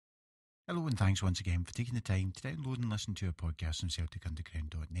Hello and thanks once again for taking the time to download and listen to a podcast from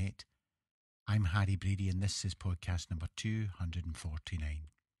CelticUnderground.net. I'm Harry Brady and this is podcast number 249.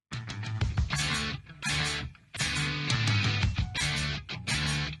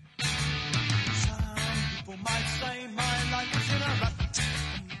 Some people might say my life is in a rut.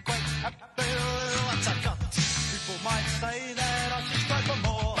 I'm quite happy with what I got. People might say that I should strive for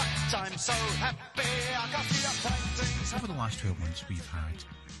more, but I'm so happy I can't see a things. Over the last 12 months we've had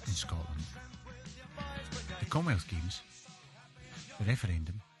in Scotland the Commonwealth Games, the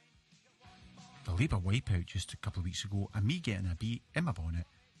referendum, the Labour wipeout just a couple of weeks ago, and me getting a bee in my bonnet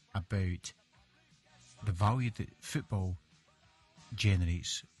about the value that football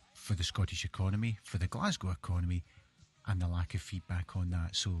generates for the Scottish economy, for the Glasgow economy, and the lack of feedback on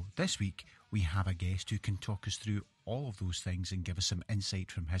that. So this week we have a guest who can talk us through all of those things and give us some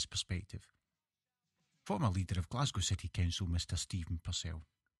insight from his perspective. Former leader of Glasgow City Council, Mr. Stephen Purcell.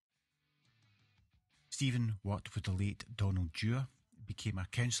 Stephen worked with the late Donald Dewar, became a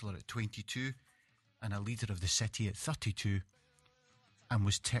councillor at 22 and a leader of the city at 32, and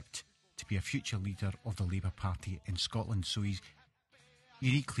was tipped to be a future leader of the Labour Party in Scotland. So he's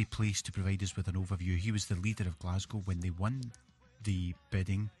uniquely placed to provide us with an overview. He was the leader of Glasgow when they won the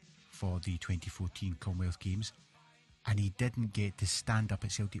bidding for the 2014 Commonwealth Games, and he didn't get to stand up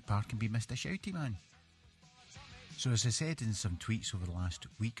at Celtic Park and be Mr. Shouty Man. So as I said in some tweets over the last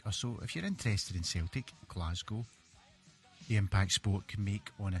week or so, if you're interested in Celtic, Glasgow, the impact sport can make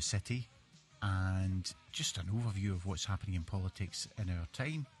on a city, and just an overview of what's happening in politics in our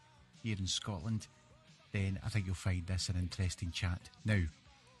time here in Scotland, then I think you'll find this an interesting chat. Now,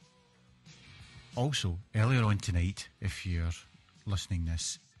 also, earlier on tonight, if you're listening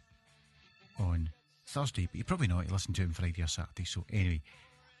this on Thursday, but you're probably not, you listen to it on Friday or Saturday, so anyway,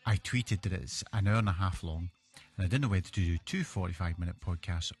 I tweeted that it's an hour and a half long, and I didn't know whether to do two 45-minute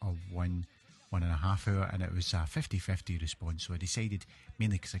podcasts or one and a half hour, and it was a 50-50 response, so I decided,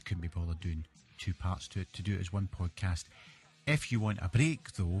 mainly because I couldn't be bothered doing two parts to it, to do it as one podcast. If you want a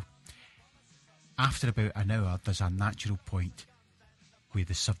break though, after about an hour there's a natural point where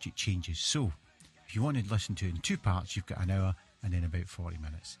the subject changes. So if you want to listen to it in two parts, you've got an hour and then about 40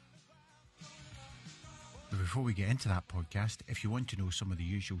 minutes. But before we get into that podcast, if you want to know some of the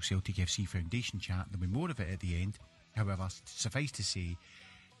usual Celtic FC Foundation chat, there'll be more of it at the end. However, suffice to say,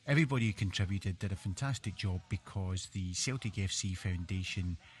 everybody who contributed did a fantastic job, because the Celtic FC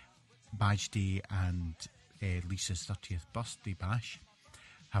Foundation Badge Day and Lisa's 30th birthday bash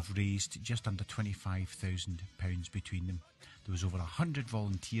have raised just under £25,000 between them. There was over 100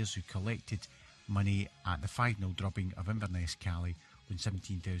 volunteers who collected money at the 5-0 drubbing of Inverness Cali when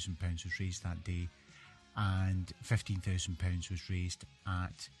 £17,000 was raised that day, and £15,000 was raised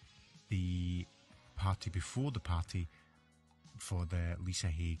at the party before the party for the Lisa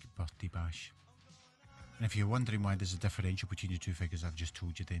Haig birthday bash. And if you're wondering why there's a differential between the two figures I've just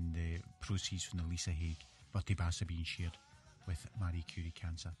told you, then the proceeds from the Lisa Haig birthday bash are being shared with Marie Curie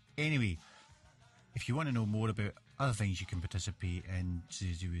Cancer. Anyway, if you want to know more about other things you can participate in to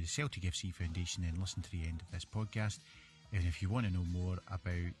do with the Celtic FC Foundation, then listen to the end of this podcast. And if you want to know more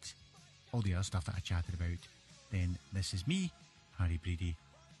about all the other stuff that I chatted about, then this is me, Harry Brady,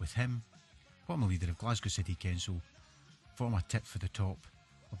 with him, former leader of Glasgow City Council, former tip for the top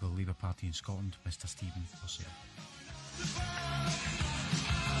of the Labour Party in Scotland, Mr. Stephen Purcell.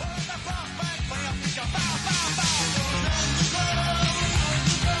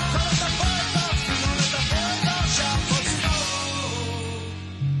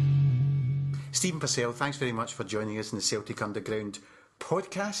 Stephen Purcell, thanks very much for joining us in the Celtic Underground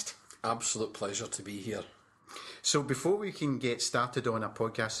podcast. Absolute pleasure to be here. So before we can get started on a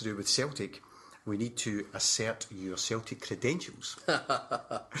podcast to do with Celtic, we need to assert your Celtic credentials.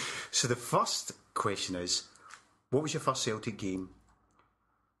 So the first question is, what was your first Celtic game?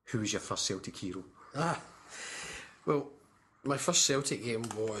 Who was your first Celtic hero? Well, my first Celtic game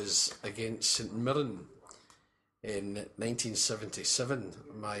was against St Mirren in 1977.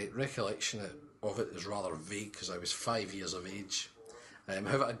 My recollection of it is rather vague because I was 5 years of age.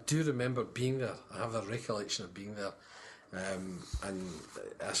 However, I do remember being there. I have a recollection of being there. And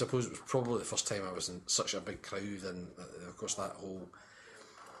I suppose it was probably the first time I was in such a big crowd, and of course that whole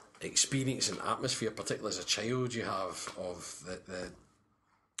experience and atmosphere, particularly as a child, you have of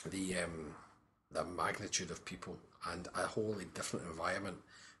the magnitude of people and a wholly different environment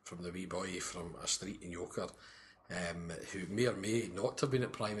from the wee boy from a street in Yoker, who may or may not have been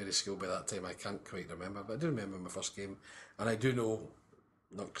at primary school by that time. I can't quite remember, but I do remember my first game, and I do know,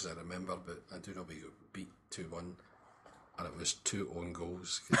 not because I remember, but I do know we got beat 2-1, and it was 2 own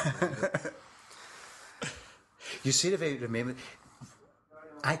goals. You said about remembering.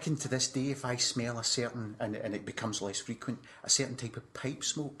 I can to this day, if I smell a certain, and it becomes less frequent, a certain type of pipe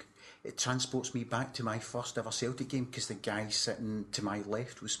smoke, it transports me back to my first ever Celtic game, because the guy sitting to my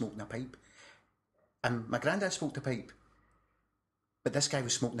left was smoking a pipe. And my granddad smoked a pipe, but this guy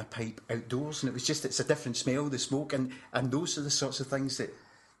was smoking a pipe outdoors, and it's a different smell, the smoke, and those are the sorts of things that...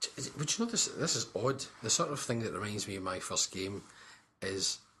 Would you know this is odd? The sort of thing that reminds me of my first game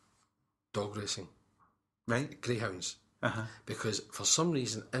is dog racing. Right? Greyhounds. Because for some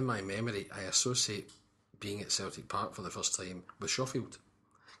reason in my memory I associate being at Celtic Park for the first time with Sheffield,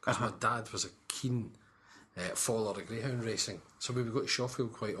 because my dad was a keen follower of greyhound racing, so we would go to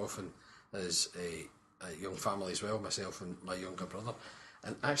Sheffield quite often as a young family as well, myself and my younger brother.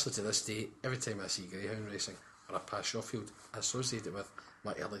 And actually to this day, every time I see greyhound racing or I pass Sheffield, I associate it with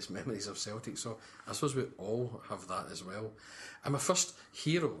my earliest memories of Celtic. So I suppose we all have that as well. And my first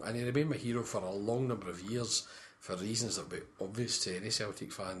hero, and he remained my hero for a long number of years, for reasons that would be obvious to any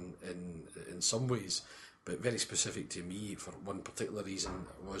Celtic fan in some ways, but very specific to me for one particular reason,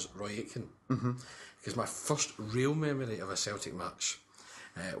 was Roy Aitken. Because my first real memory of a Celtic match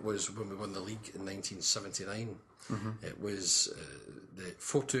was when we won the league in 1979. It was the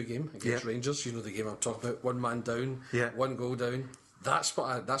 4-2 game against Rangers. You know the game I'm talking about. One man down, one goal down. That's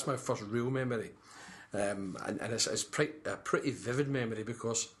my first real memory. And it's a pretty vivid memory,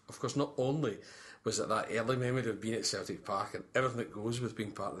 because, of course, not only was it that early memory of being at Celtic Park and everything that goes with being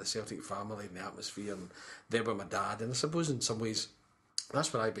part of the Celtic family and the atmosphere, and there with my dad, and I suppose in some ways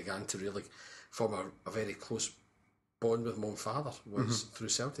that's where I began to really form a very close bond with mum and father, was through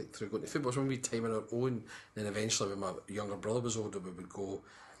Celtic, through going to football. When we had time on our own, then eventually when my younger brother was older, we would go,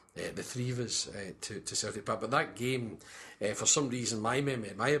 the three of us, to Celtic Park. But that game, for some reason, my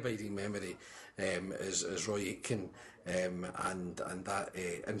abiding memory is Roy Aitken, and that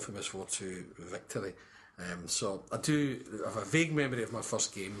infamous 4-2 victory. So I do have a vague memory of my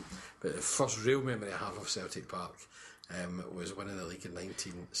first game, but the first real memory I have of Celtic Park was winning the league in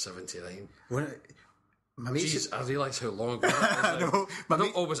 1979. Jeez, I realise how long ago that was. I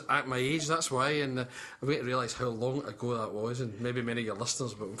don't always act my age, that's why, and I've got to realise how long ago that was, and maybe many of your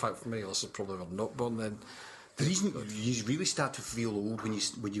listeners, but in fact many of your listeners probably were not born then. The reason you really start to feel old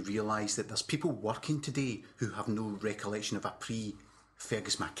when you realise that there's people working today who have no recollection of a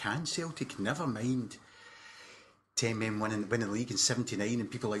pre-Fergus McCann Celtic, never mind 10 men winning the league in 79,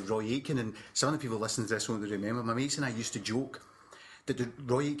 and people like Roy Aitken, and some of the people listening to this won't remember. My mates and I used to joke that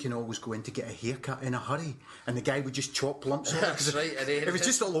Roy Aitken always go in to get a haircut in a hurry, and the guy would just chop lumps off. That's right, it was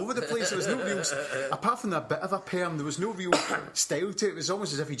just all over the place. There was no real, apart from that bit of a perm, there was no real style to it. It was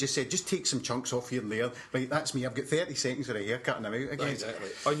almost as if he just said, just take some chunks off here and there. Right, that's me. I've got 30 seconds for a haircut and I'm out again. Exactly.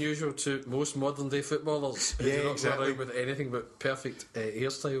 Unusual to most modern day footballers. Who do not go around with anything but perfect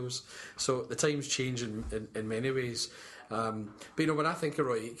hairstyles. So the times change in many ways. But when I think of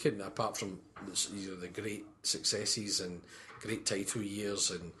Roy Aitken, apart from the great successes and great title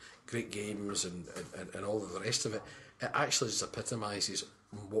years and great games and all of the rest of it, it actually just epitomises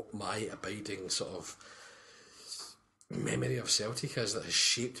what my abiding sort of memory of Celtic is, that has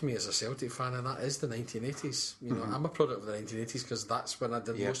shaped me as a Celtic fan, and that is the 1980s. I'm a product of the 1980s because that's when I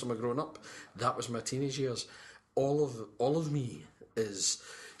did most of my growing up. That was my teenage years. All of me is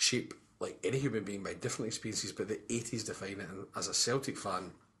shaped, like any human being, by different experiences, but the 80s define it. And as a Celtic fan,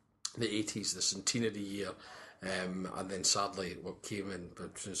 the 80s, the centenary year, and then sadly what came in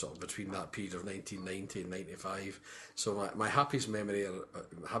between that period of 1990 and 95. So my happiest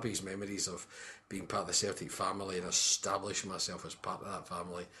memories of being part of the Celtic family and establishing myself as part of that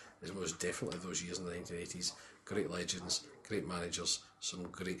family is most definitely those years in the 1980s. Great legends, great managers, some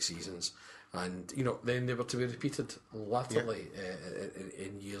great seasons, and then they were to be repeated latterly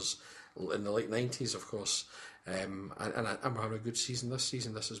in years in the late 90s, of course. And I'm having a good season this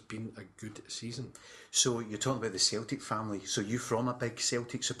season. This has been a good season. So you're talking about the Celtic family. So you from a big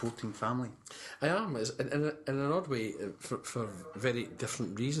Celtic supporting family? I am, in an odd way, for very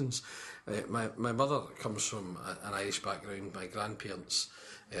different reasons. My mother comes from an Irish background. My grandparents,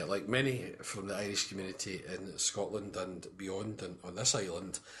 like many from the Irish community in Scotland and beyond and on this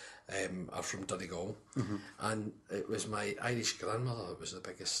island, are from Donegal. And it was my Irish grandmother that was the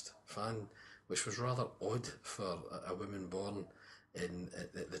biggest fan, which was rather odd for a woman born in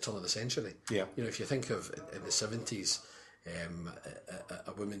the turn of the century. Yeah. If you think of in the 70s,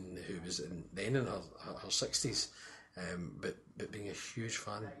 a woman who was then in her 60s, but being a huge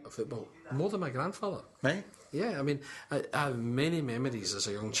fan of football, more than my grandfather. Right. Yeah, I mean, I have many memories as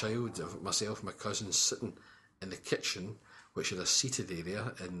a young child of myself and my cousins sitting in the kitchen, which had a seated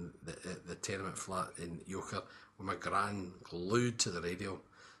area in the tenement flat in Yoker, with my gran glued to the radio,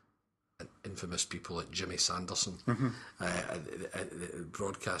 infamous people like Jimmy Sanderson,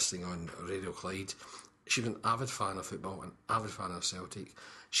 broadcasting on Radio Clyde. She was an avid fan of football, an avid fan of Celtic.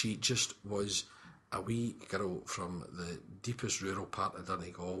 She just was a wee girl from the deepest rural part of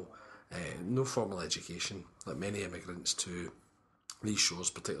Donegal, no formal education, like many immigrants to these shores,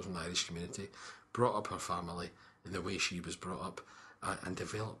 particularly from the Irish community, brought up her family in the way she was brought up, and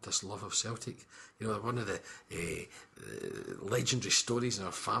developed this love of Celtic. You know, one of the legendary stories in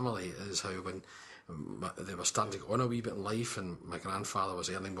our family is how when they were starting to go on a wee bit in life and my grandfather was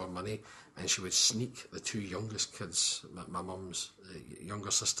earning more money, and she would sneak the two youngest kids, my mum's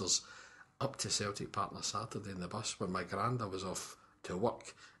younger sisters, up to Celtic Park on a Saturday in the bus when my granda was off to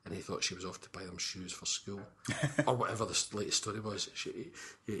work, and he thought she was off to buy them shoes for school or whatever the latest story was.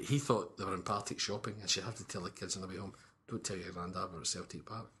 He thought they were in Partick shopping, and she'd have to tell the kids on the way home, don't tell your granddad we're at Celtic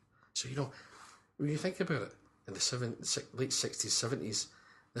Park. So, you know, when you think about it, in the late 60s, 70s,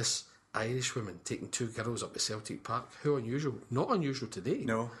 this Irish woman taking two girls up to Celtic Park, how unusual. Not unusual today.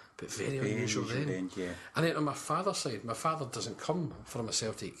 No. But very unusual then. Yeah. And then on my father's side, my father doesn't come from a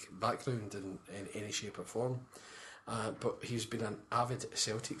Celtic background in any shape or form. But he's been an avid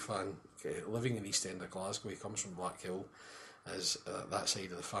Celtic fan, living in East End of Glasgow. He comes from Blackhill, as that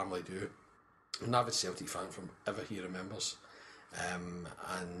side of the family do. An avid Celtic fan from ever he remembers.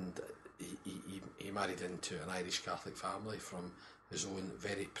 And he married into an Irish Catholic family from his own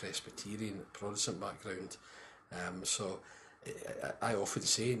very Presbyterian Protestant background. So I often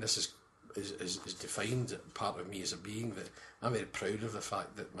say, and this is defined part of me as a being, that I'm very proud of the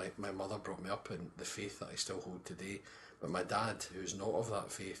fact that my mother brought me up in the faith that I still hold today. But my dad, who's not of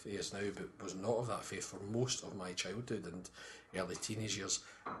that faith, he is now, but was not of that faith for most of my childhood and early teenage years,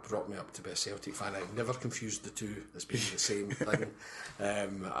 brought me up to be a Celtic fan. I've never confused the two as being the same thing.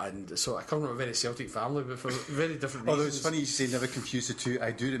 And so I come from a very Celtic family, but for very different reasons. Although it's funny you say never confuse the two. I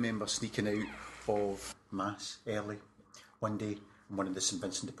do remember sneaking out of Mass early one day, and one of the St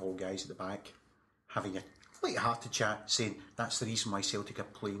Vincent de Paul guys at the back having a light-hearted chat, saying that's the reason why Celtic are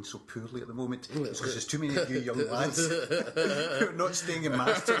playing so poorly at the moment. It's because there's too many of you young lads who are not staying in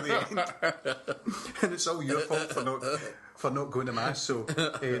Mass till the end, and it's all your fault for not going to Mass. So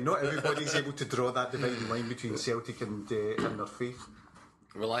not everybody's able to draw that dividing line between Celtic and their faith.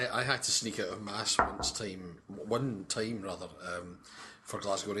 Well, I had to sneak out of Mass one time for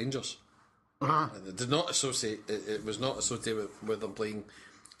Glasgow Rangers. It did not associate. It was not associated with them playing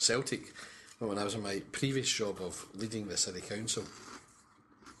Celtic. But when I was in my previous job of leading the city council,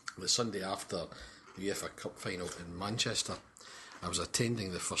 the Sunday after the UEFA Cup final in Manchester, I was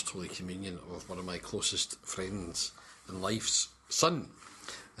attending the First Holy Communion of one of my closest friends in life's son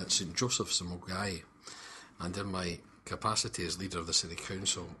at St Joseph's in Mulgai. And in my capacity as leader of the city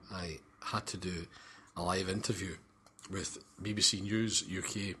council, I had to do a live interview with BBC News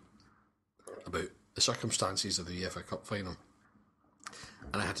UK about the circumstances of the UEFA Cup final.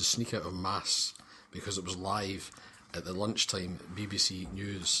 And I had to sneak out of Mass because it was live at the lunchtime BBC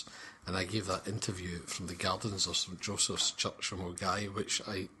News, and I gave that interview from the gardens of St Joseph's Church from Mulgai, which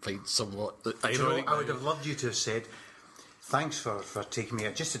I find somewhat ironic. I would have loved you to have said, thanks for taking me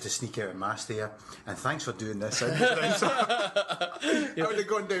out, just to sneak out of Mass there, and thanks for doing this. That would have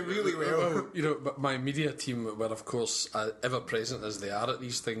gone down really well. You know, but my media team were, of course, ever present as they are at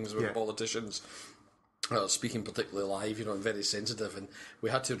these things with politicians. Speaking particularly live, you know, and very sensitive, and we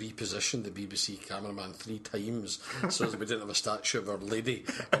had to reposition the BBC cameraman 3 times so that we didn't have a statue of Our Lady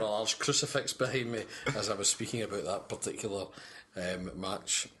or a large crucifix behind me as I was speaking about that particular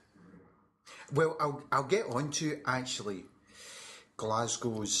match. Well, I'll get on to actually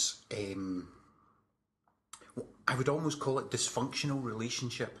Glasgow's, I would almost call it dysfunctional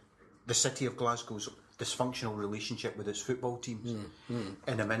relationship, the city of Glasgow's dysfunctional relationship with its football teams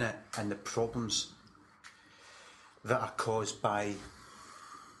in a minute, and the problems that are caused by,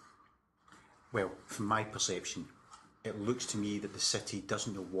 well, from my perception, it looks to me that the city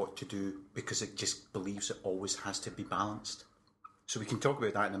doesn't know what to do because it just believes it always has to be balanced. So we can talk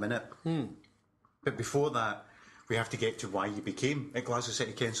about that in a minute. But before that, we have to get to why you became at Glasgow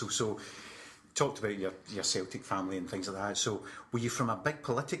City Council. So talked about your Celtic family and things like that. So were you from a big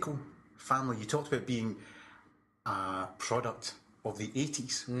political family? You talked about being a product of the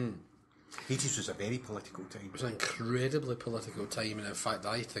 80s. 80s was a very political time. It was an incredibly political time, and in fact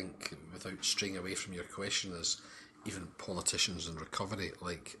I think, without straying away from your question, as even politicians in recovery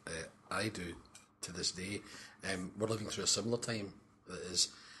like I do to this day, we're living through a similar time that is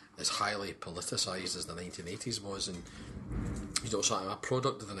as highly politicised as the 1980s was. And So I'm a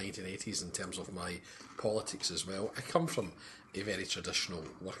product of the 1980s in terms of my politics as well. I come from a very traditional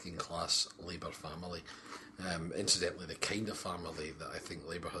working class Labour family. Incidentally, the kind of family that I think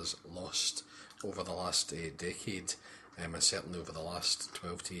Labour has lost over the last decade, and certainly over the last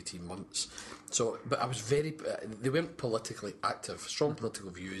 12 to 18 months. So, but I was they weren't politically active, strong political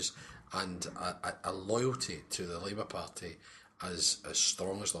views, and a loyalty to the Labour Party as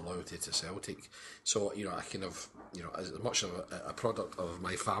strong as the loyalty to Celtic. So, I kind of, as much of a product of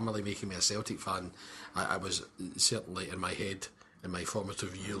my family making me a Celtic fan, I was certainly in my head, in my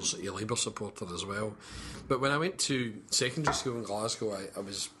formative years, a Labour supporter as well. But when I went to secondary school in Glasgow, I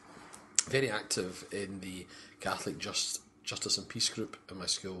was very active in the Catholic Justice and Peace group in my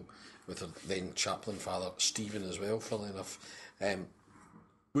school, with our then chaplain Father Stephen as well, funnily enough,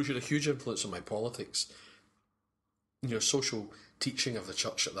 which had a huge influence on my politics. Social teaching of the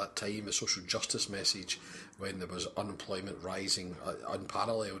church at that time, the social justice message when there was unemployment rising,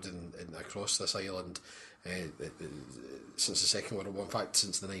 unparalleled in across this island since the Second World War. In fact,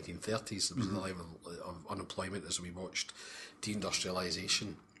 since the 1930s, there was a level of unemployment as we watched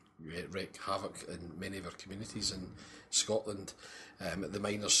deindustrialisation wreak havoc in many of our communities in Scotland. The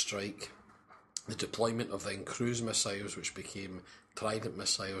miners' strike, the deployment of then cruise missiles, which became Trident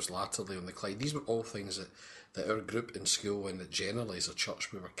missiles latterly on the Clyde. These were all things that our group in school, and generally as a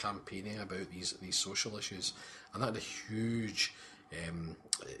church, we were campaigning about these social issues, and that had a huge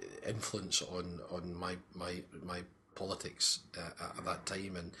influence on my politics at that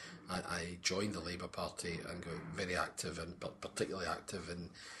time. And I joined the Labour Party and got very active, and particularly active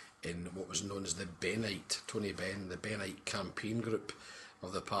in what was known as the Bennite, Tony Benn, the Bennite campaign group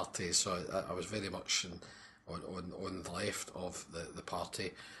of the party. So I was very much on the left of the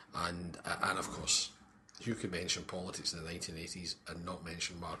party, and of course, you could mention politics in the 1980s and not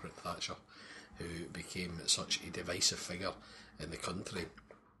mention Margaret Thatcher, who became such a divisive figure in the country.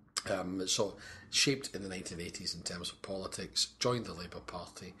 So shaped in the 1980s in terms of politics, joined the Labour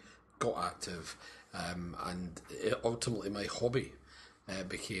Party, got active, and ultimately my hobby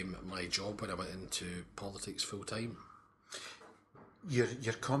became my job when I went into politics full time. Your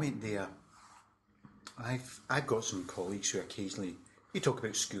comment there, I've got some colleagues who occasionally talk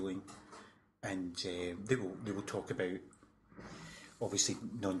about schooling, and they will talk about obviously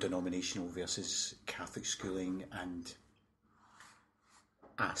non-denominational versus Catholic schooling, and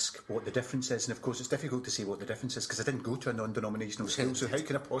ask what the difference is. And of course, it's difficult to say what the difference is because I didn't go to a non-denominational school. So how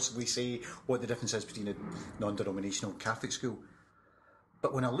can I possibly say what the difference is between a non-denominational Catholic school?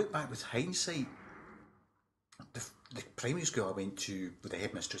 But when I look back with hindsight, the primary school I went to, the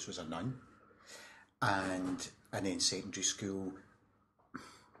headmistress was a nun, and then secondary school,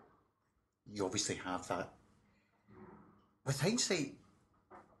 you obviously have that. With hindsight,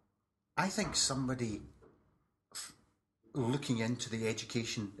 I think somebody looking into the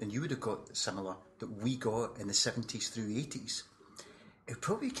education, and you would have got similar, that we got in the 70s through 80s, it would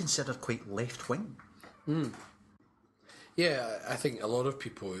probably be considered quite left-wing. Yeah, I think a lot of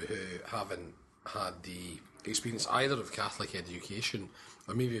people who haven't had the experience either of Catholic education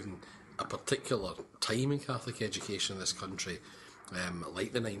or maybe even a particular time in Catholic education in this country,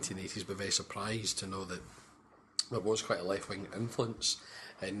 like the 1980s, were very surprised to know that there was quite a left-wing influence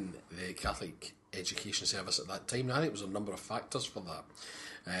in the Catholic education service at that time. And I think there was a number of factors for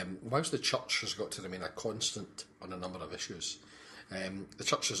that. Whilst the church has got to remain a constant on a number of issues, the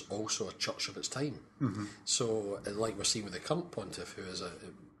church is also a church of its time. So, like we're seeing with the current pontiff, who is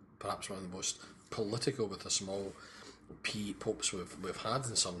perhaps one of the most political, with a small p, popes we've had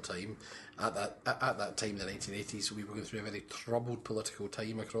in some time, at that time in the 1980s, we were going through a very troubled political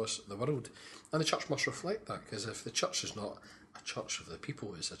time across the world. And the church must reflect that, because if the church is not a church of the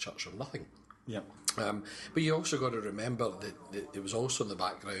people, it's a church of nothing. Yep. But you also got to remember that it was also in the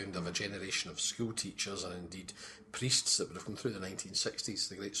background of a generation of school teachers and indeed priests that would have come through the 1960s,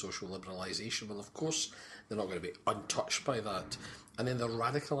 the great social liberalisation. Well, of course, they're not going to be untouched by that. And then the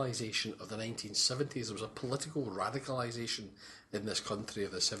radicalisation of the 1970s, there was a political radicalisation in this country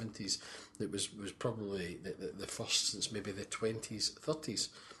of the 70s that was probably the first since maybe the 20s, 30s.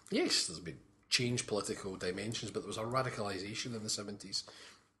 Yes, there's been changed political dimensions, but there was a radicalisation in the 70s.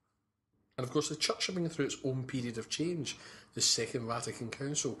 And of course, the church had been through its own period of change. The Second Vatican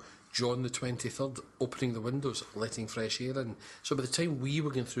Council, John the 23rd, opening the windows, letting fresh air in. So by the time we were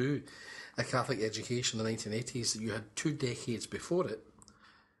going through a Catholic education in the 1980s, you had 2 decades before it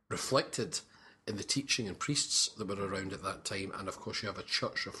reflected in the teaching and priests that were around at that time. And of course, you have a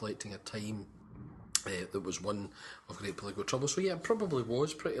church reflecting a time that was one of great political trouble. So yeah, it probably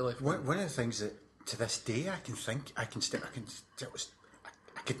was pretty left. One of the things that to this day I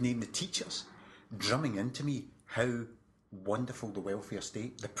could name the teachers drumming into me how wonderful the welfare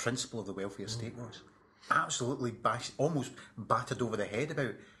state, the principle of the welfare state was. Absolutely almost battered over the head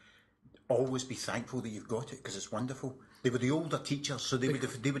about. Always be thankful that you've got it because it's wonderful. They were the older teachers, so they would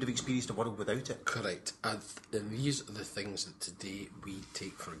have experienced a world without it. Correct. And these are the things that today we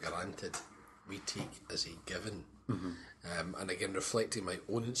take for granted, we take as a given. And again, reflecting my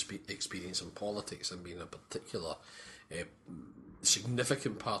own experience in politics and being a particular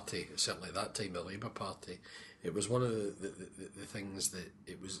significant party, certainly at that time, the Labour Party, it was one of the things that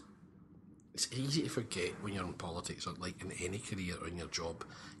it's easy to forget when you're in politics, or like in any career or in your job.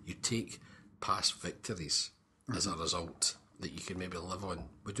 You take past victories as a result that you can maybe live on.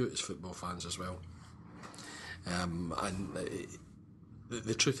 We do it as football fans as well.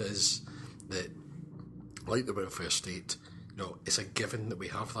 The truth is that, like the welfare state, it's a given that we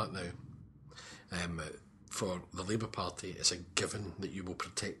have that now. For the Labour Party, it's a given that you will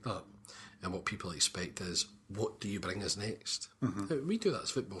protect that. And what people expect is, what do you bring us next? We do that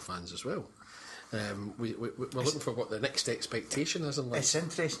as football fans as well. We're looking for what the next expectation is in life. It's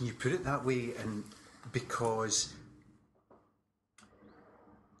interesting you put it that way, and because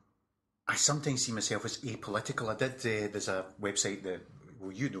I sometimes see myself as apolitical. I did. There's a website that,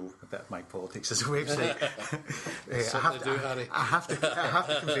 well, you know a bit of my politics. There's a website. I have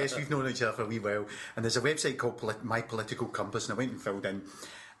to confess, we've known each other for a wee while, and there's a website called My Political Compass, and I went and filled in,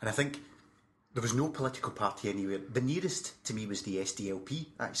 and I think there was no political party anywhere. The nearest to me was the SDLP,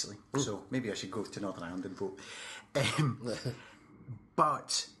 actually. So maybe I should go to Northern Ireland and vote.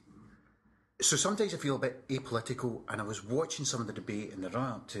 But, so sometimes I feel a bit apolitical, and I was watching some of the debate in the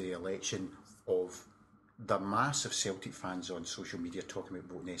run-up to the election of the mass of Celtic fans on social media talking about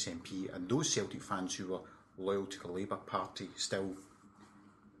voting SNP, and those Celtic fans who were loyal to the Labour Party still.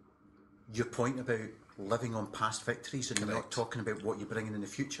 Your point about living on past victories and not talking about what you're bringing in the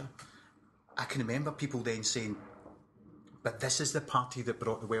future. I can remember people then saying, but this is the party that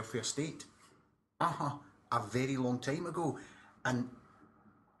brought the welfare state. A very long time ago. And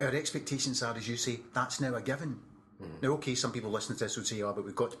our expectations are, as you say, that's now a given. Now, okay, some people listening to this would say, but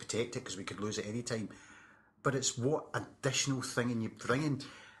we've got to protect it because we could lose it any time. But it's what additional thing you bring in.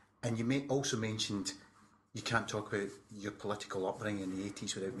 And you also mentioned you can't talk about your political upbringing in the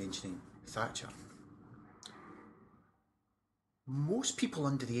 80s without mentioning Thatcher. Most people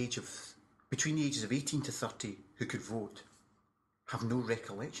between the ages of 18 to 30 who could vote have no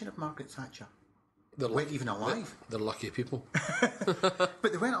recollection of Margaret Thatcher. They weren't even alive. They're lucky people. But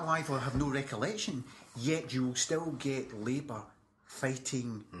they weren't alive or have no recollection, yet you will still get Labour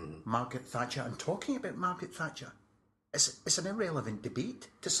fighting Margaret Thatcher and talking about Margaret Thatcher. It's an irrelevant debate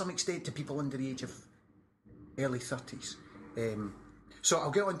to some extent to people under the age of early 30s. So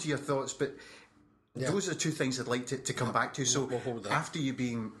I'll get on to your thoughts, but those are two things I'd like to come back to. So we'll hold that. After you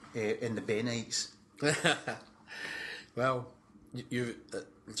being in the Benites... Well, you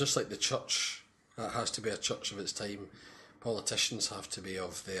just like the church has to be a church of its time, politicians have to be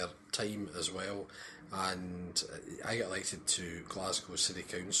of their time as well. And I got elected to Glasgow City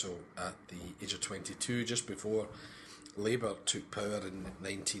Council at the age of 22, just before Labour took power in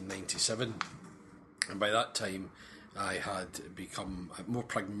 1997. And by that time, I had become more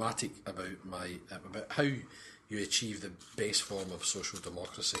pragmatic about how you achieve the best form of social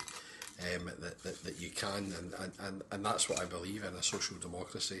democracy that you can, and that's what I believe in, a social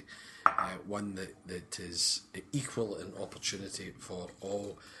democracy, one that is equal in opportunity for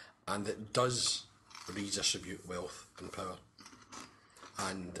all, and that does redistribute wealth and power.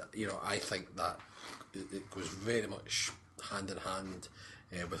 And I think that it goes very much hand in hand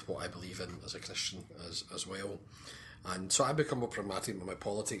with what I believe in as a Christian as well. And so I become more pragmatic with my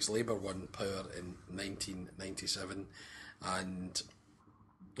politics. Labour won power in 1997, and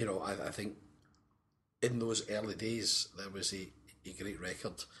I think in those early days there was a great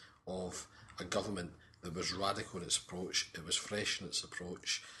record of a government that was radical in its approach, it was fresh in its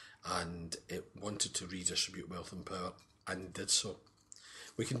approach, and it wanted to redistribute wealth and power, and did so.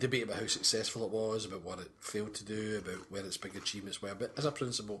 We can debate about how successful it was, about what it failed to do, about where its big achievements were, but as a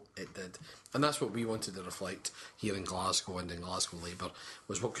principle, it did. And that's what we wanted to reflect here in Glasgow and in Glasgow Labour,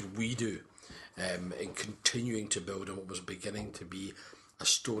 was what could we do in continuing to build on what was beginning to be a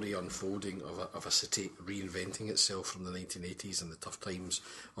story unfolding of a city reinventing itself from the 1980s and the tough times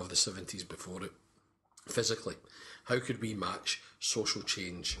of the 70s before it. Physically, how could we match social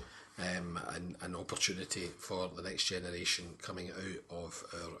change and opportunity for the next generation coming out of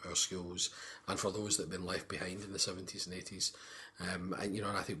our schools, and for those that have been left behind in the 70s and 80s. And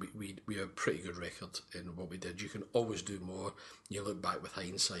I think we have a pretty good record in what we did. You can always do more. You look back with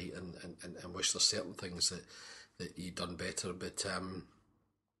hindsight and wish there's certain things that you'd done better. But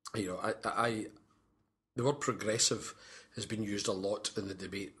the word progressive has been used a lot in the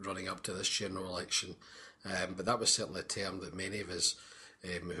debate running up to this general election. But that was certainly a term that many of us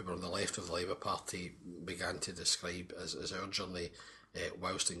who were on the left of the Labour Party began to describe as our journey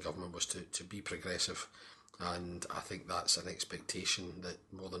whilst in government was to be progressive. And I think that's an expectation that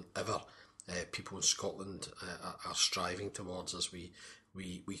more than ever people in Scotland are striving towards as we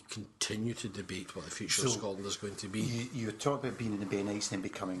continue to debate what the future of Scotland is going to be. You talk about being in the Bay Knights and then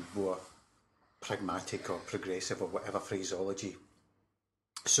becoming more pragmatic or progressive or whatever phraseology.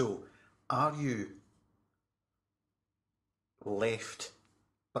 So, are you left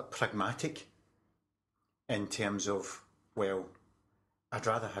but pragmatic in terms of, well, I'd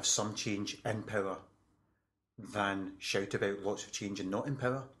rather have some change in power than shout about lots of change and not in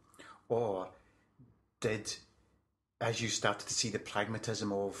power? Or did, as you started to see the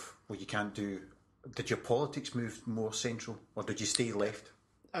pragmatism of, well, you can't do, did your politics move more central, or did you stay left?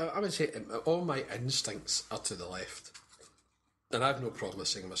 I would say all my instincts are to the left. And I have no problem with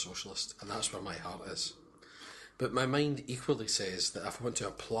saying I'm a socialist, and that's where my heart is. But my mind equally says that if I want to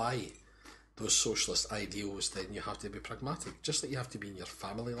apply those socialist ideals, then you have to be pragmatic. Just like you have to be in your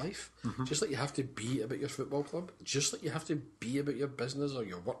family life, just like you have to be about your football club, just like you have to be about your business or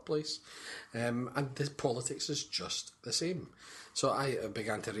your workplace. And the politics is just the same. So I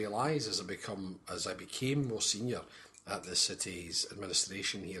began to realise as I became more senior at the city's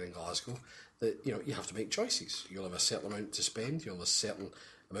administration here in Glasgow, that you have to make choices. You'll have a certain amount to spend, you'll have a certain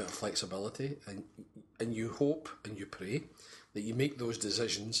amount of flexibility, and you hope and you pray that you make those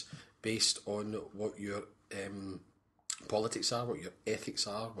decisions based on what your politics are, what your ethics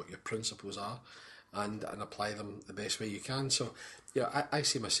are, what your principles are, and apply them the best way you can. So, I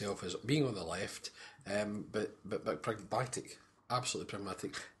see myself as being on the left, but pragmatic, absolutely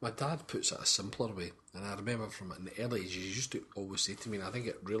pragmatic. My dad puts it a simpler way, and I remember from an early age, he used to always say to me, and I think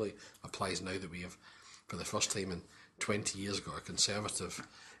it really applies now that we have, for the first time in 20 years, got a Conservative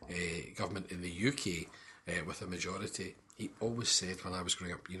government in the UK with a majority. He always said when I was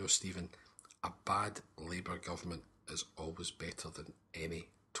growing up, Stephen, a bad Labour government is always better than any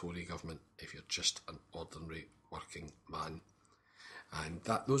Tory government if you're just an ordinary working man. And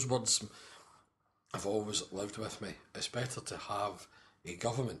those words have always lived with me. It's better to have a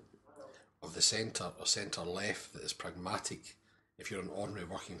government of the centre or centre-left that is pragmatic if you're an ordinary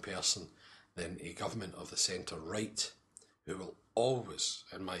working person than a government of the centre-right who will always,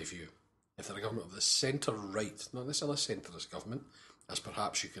 in my view, if they're a government of the centre-right, not necessarily a centrist government, as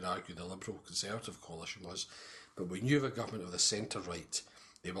perhaps you could argue the Liberal-Conservative coalition was, but when you have a government of the centre-right,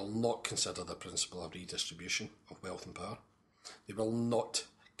 they will not consider the principle of redistribution of wealth and power. They will not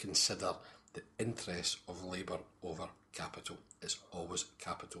consider the interests of labour over capital. It's always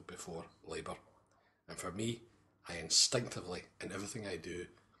capital before labour. And for me, I instinctively, in everything I do,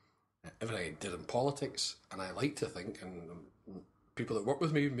 everything I did in politics, and I like to think, and people that work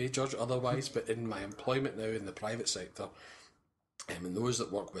with me may judge otherwise, but in my employment now in the private sector, and those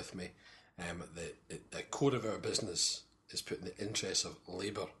that work with me, the core of our business is putting the interests of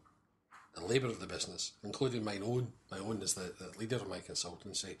labour, the labour of the business, including my own as the leader of my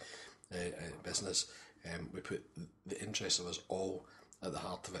consultancy business. We put the interests of us all at the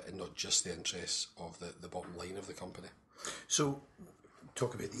heart of it, and not just the interests of the bottom line of the company. So,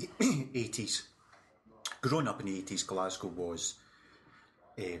 talk about the 80s. Growing up in the 80s, Glasgow was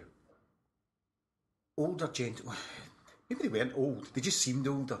older gentlemen. Maybe they weren't old, they just seemed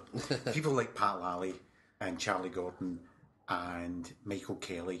older. People like Pat Lally and Charlie Gordon and Michael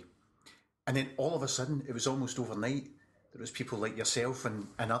Kelly. And then all of a sudden, it was almost overnight, there was people like yourself and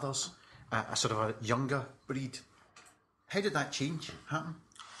others, a sort of a younger breed. How did that change happen?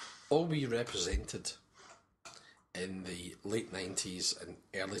 All we represented in the late 90s and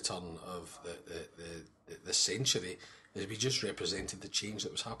early turn of the century is we just represented the change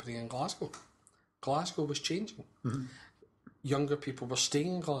that was happening in Glasgow. Glasgow was changing. Mm-hmm. Younger people were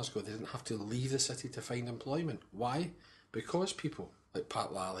staying in Glasgow. They didn't have to leave the city to find employment. Why? Because people like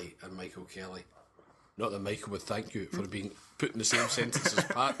Pat Lally and Michael Kelly, not that Michael would thank you for being put in the same sentence as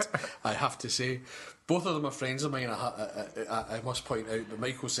Pat, I have to say. Both of them are friends of mine, I must point out, but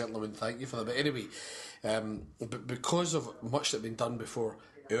Michael certainly wouldn't thank you for that. But anyway, but because of much that had been done before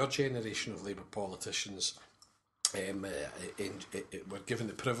our generation of Labour politicians were given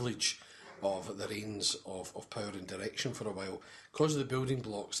the privilege of the reins of power and direction for a while, because of the building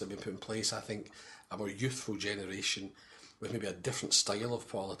blocks that have been put in place, I think a more youthful generation with maybe a different style of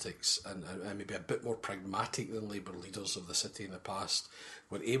politics and maybe a bit more pragmatic than Labour leaders of the city in the past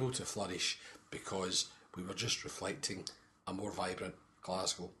were able to flourish because we were just reflecting a more vibrant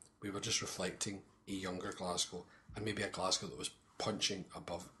Glasgow. We were just reflecting a younger Glasgow, and maybe a Glasgow that was punching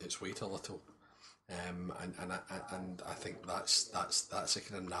above its weight a little. And I think that's a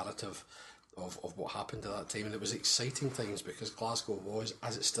kind of narrative of what happened at that time, and it was exciting times because Glasgow was,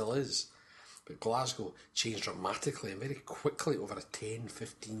 as it still is, but Glasgow changed dramatically and very quickly over a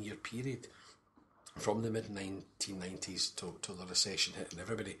 10-15 year period from the mid 1990s till the recession hit, and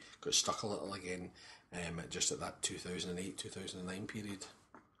everybody got stuck a little again just at that 2008-2009 period.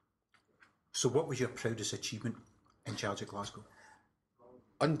 So what was your proudest achievement in charge of Glasgow?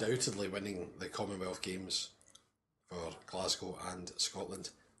 Undoubtedly winning the Commonwealth Games for Glasgow and Scotland.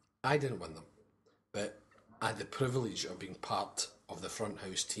 I didn't win them, but I had the privilege of being part of the front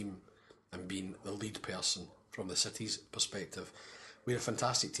house team and being the lead person from the city's perspective. We had a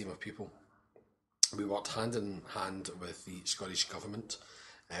fantastic team of people. We worked hand in hand with the Scottish Government,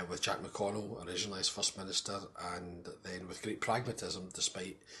 with Jack McConnell originally as First Minister, and then with great pragmatism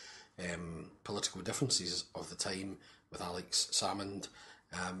despite political differences of the time with Alex Salmond,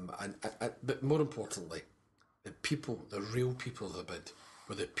 but more importantly, the real people of the bid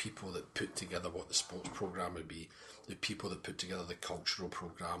were the people that put together what the sports programme would be, the people that put together the cultural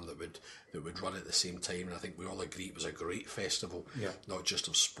programme that would run at the same time. And I think we all agree it was a great festival, not just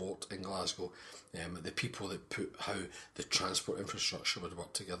of sport in Glasgow. The people that put how the transport infrastructure would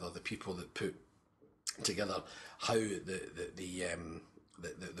work together, the people that put together how the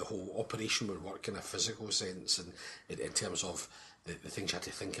whole operation would work in a physical sense, and in terms of the things you had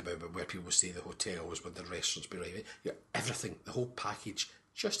to think about where people stay, the hotels, would the restaurants be right, everything, the whole package,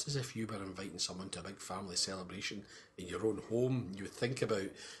 just as if you were inviting someone to a big family celebration in your own home. You would think about,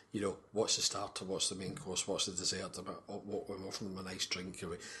 what's the starter, what's the main course, what's the dessert, what we're offering them a nice drink,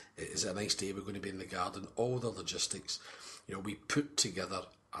 is it a nice day, we're going to be in the garden, all the logistics. We put together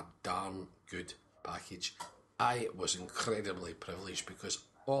a darn good package. I was incredibly privileged because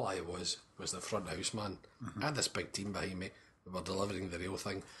all I was the front house man. I had this big team behind me. We were delivering the real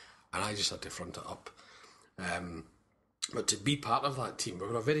thing, and I just had to front it up. But to be part of that team, we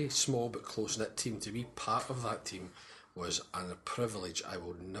were a very small but close-knit team. To be part of that team was a privilege I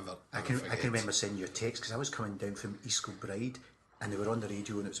will never forget. I can remember sending you a text because I was coming down from East Kilbride, and they were on the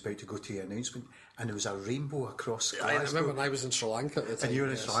radio and it was about to go to the announcement, and there was a rainbow across Glasgow. I remember when I was in Sri Lanka at the time. And you were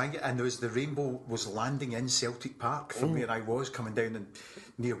in Sri Lanka, and the rainbow was landing in Celtic Park from where I was, coming down and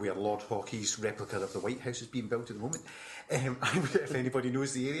near where Lord Hockey's replica of the White House is being built at the moment. If anybody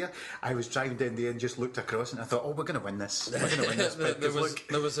knows the area, I was driving down there and just looked across and I thought, we're going to win this. We're going to win this.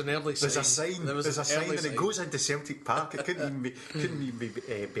 There was an early sign. There's a sign and it goes into Celtic Park. It couldn't even be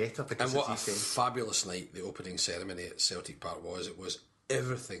better. Because and what a fabulous night the opening ceremony at Celtic Park was. It was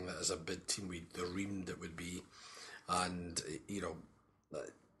everything that as a bid team we dreamed it would be. And,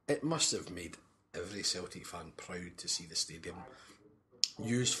 it must have made every Celtic fan proud to see the stadium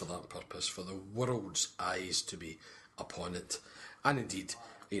used for that purpose, for the world's eyes to be upon it. And indeed,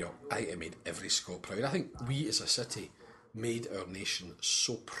 I think it made every Scot proud. I think we as a city made our nation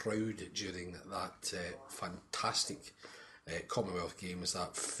so proud during that fantastic Commonwealth Games,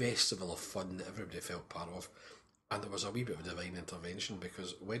 that festival of fun that everybody felt part of. And there was a wee bit of divine intervention,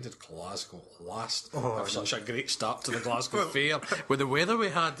 because when did Glasgow last have such a great start to the Glasgow Fair? With the weather we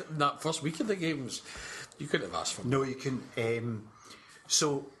had in that first week of the Games, you couldn't have asked for more. No, you couldn't.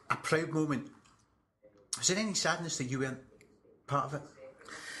 So, a proud moment. Was there any sadness that you weren't part of it?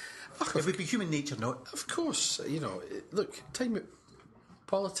 It would be human nature, not. Of course, look,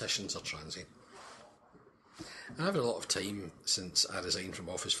 politicians are transient. And I've had a lot of time since I resigned from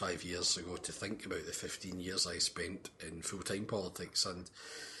office 5 years ago to think about the 15 years I spent in full-time politics and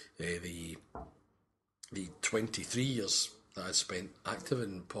the 23 years that I'd spent active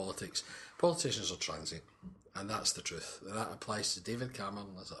in politics. Politicians are transient, and that's the truth. And that applies to David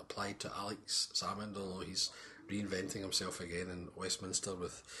Cameron as it applied to Alex Salmond, although he's reinventing himself again in Westminster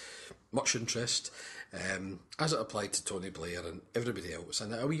with much interest, as it applied to Tony Blair and everybody else.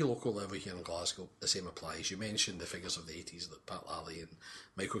 And at a wee local level here in Glasgow, the same applies. You mentioned the figures of the 80s, like Pat Lally and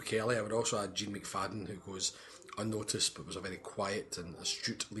Michael Kelly. I would also add Jean McFadden, who goes unnoticed but was a very quiet and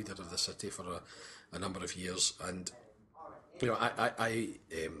astute leader of the city for a number of years. And I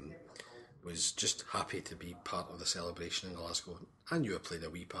was just happy to be part of the celebration in Glasgow. I knew I played a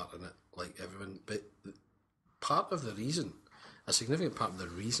wee part in it, like everyone, but part of the reason, a significant part of the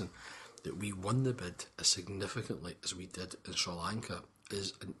reason that we won the bid as significantly as we did in Sri Lanka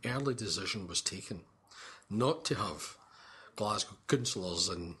is an early decision was taken not to have Glasgow councillors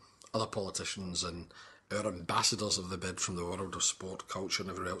and other politicians and our ambassadors of the bid from the world of sport, culture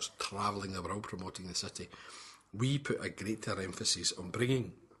and everywhere else travelling the world promoting the city. We put a greater emphasis on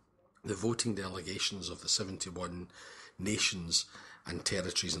bringing the voting delegations of the 71 nations and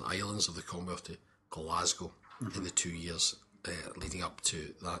territories and islands of the Commonwealth to Glasgow in the 2 years. leading up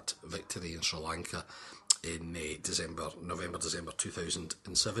to that victory in Sri Lanka in November, December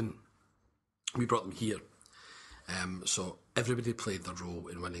 2007. We brought them here. So everybody played their role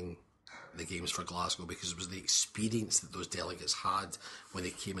in winning the games for Glasgow, because it was the experience that those delegates had when they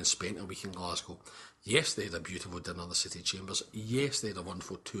came and spent a week in Glasgow. Yes, they had a beautiful dinner in the city chambers. Yes, they had a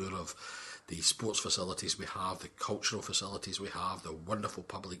wonderful tour of the sports facilities we have, the cultural facilities we have, the wonderful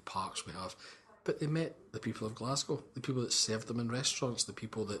public parks we have. But they met the people of Glasgow, the people that served them in restaurants, the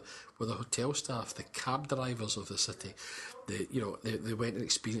people that were the hotel staff, the cab drivers of the city. They went and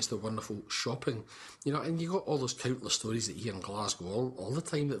experienced the wonderful shopping. And you got all those countless stories that you hear in Glasgow all the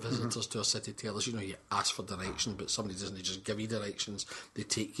time that visitors to our city tell us. You ask for direction, but somebody doesn't just give you directions. They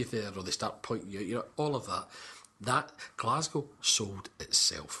take you there, or they start pointing you out. All of that. That Glasgow sold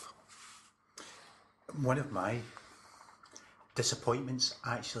itself. One of my disappointments,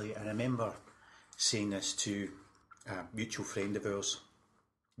 actually, I remember saying this to a mutual friend of ours,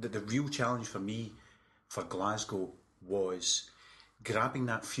 that the real challenge for me for Glasgow was grabbing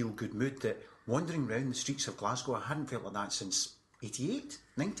that feel-good mood, that wandering around the streets of Glasgow, I hadn't felt like that since 88,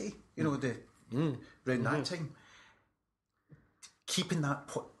 90, around that time. Keeping that,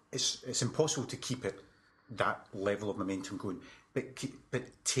 it's impossible to keep it, that level of momentum going, but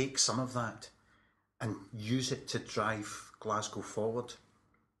take some of that and use it to drive Glasgow forward.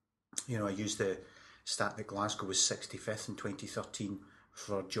 I used the stat that Glasgow was 65th in 2013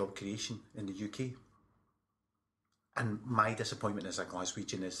 for job creation in the UK. And my disappointment as a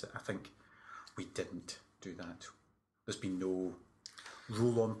Glaswegian is that I think we didn't do that. There's been no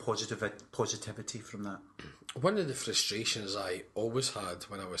roll-on positivity from that. One of the frustrations I always had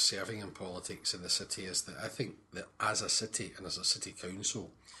when I was serving in politics in the city is that I think that as a city and as a city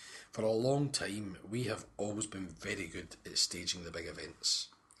council, for a long time, we have always been very good at staging the big events.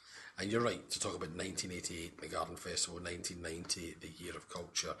 And you're right to talk about 1988, the Garden Festival, 1990, the Year of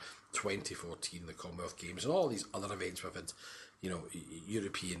Culture, 2014, the Commonwealth Games, and all these other events we've had,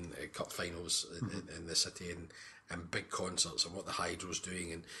 European Cup finals in the city, and big concerts, and what the Hydro's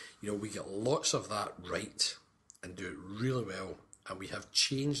doing. And, we get lots of that right and do it really well. And we have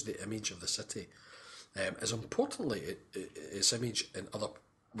changed the image of the city. As importantly, its image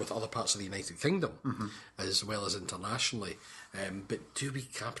with other parts of the United Kingdom, as well as internationally. But do we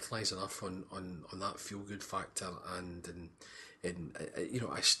capitalise enough on that feel-good factor? And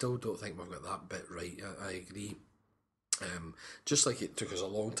I still don't think we've got that bit right. I agree. Just like it took us a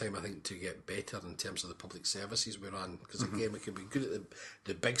long time, I think, to get better in terms of the public services we ran. Because again, we can be good at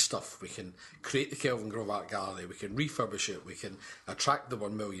the big stuff. We can create the Kelvin Grove Art Gallery. We can refurbish it. We can attract the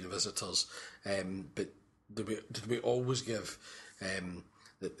 1 million visitors. But did we always give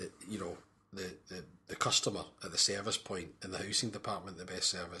the customer at the service point in the housing department the best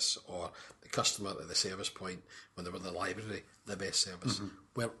service, or the customer at the service point when they were in the library the best service?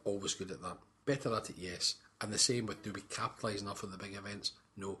 We're always good at that. Better at it, yes. And the same with, do we capitalise enough on the big events?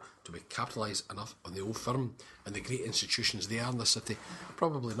 No. Do we capitalise enough on the old firm and the great institutions they are in the city?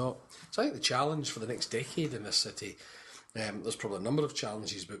 Probably not. So I think the challenge for the next decade in this city, there's probably a number of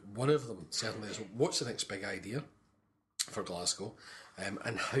challenges, but one of them certainly is, what's the next big idea for Glasgow?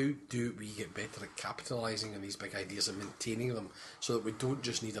 And how do we get better at capitalising on these big ideas and maintaining them, so that we don't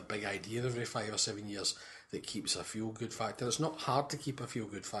just need a big idea every 5 or 7 years that keeps a feel-good factor. It's not hard to keep a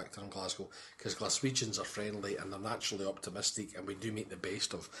feel-good factor in Glasgow, because Glaswegians are friendly and they're naturally optimistic, and we do make the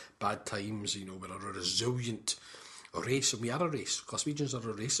best of bad times. We're a resilient race, and we are a race. Glaswegians are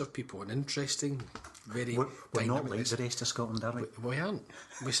a race of people, an interesting, very We're dynamic not like the rest of Scotland, are we? We aren't.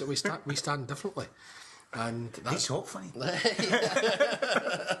 We stand differently. And that's all funny.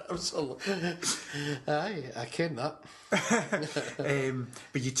 Absolutely. Aye, I ken that.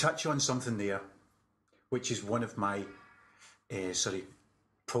 But you touch on something there, which is one of my,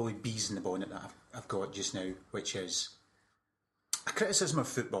 probably bees in the bonnet that I've got just now, which is a criticism of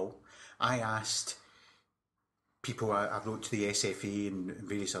football. I asked people, I wrote to the SFA and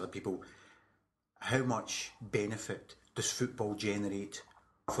various other people, how much benefit does football generate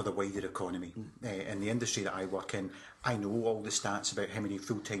for the wider economy? In the industry that I work in, I know all the stats about how many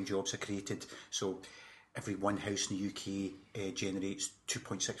full-time jobs are created. So every one house in the UK generates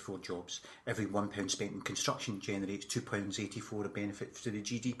 2.64 jobs. Every £1 spent in construction generates £2.84 of benefit to the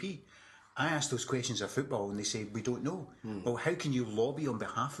GDP. I asked those questions of football and they say, we don't know. Well, how can you lobby on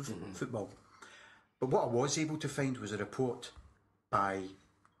behalf of football? But what I was able to find was a report by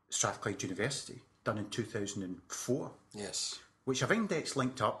Strathclyde University done in 2004. Yes. Which I've index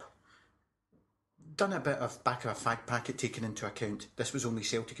linked up, done a bit of back of a fag packet taken into account. This was only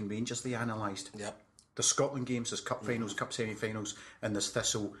Celtic and Rangers they analysed. Yep. There's Scotland games, there's cup finals, cup semi-finals, and there's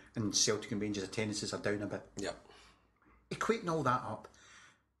Thistle and Celtic and Rangers attendances are down a bit. Yep. equating all that up,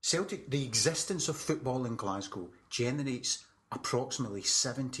 Celtic, the existence of football in Glasgow generates approximately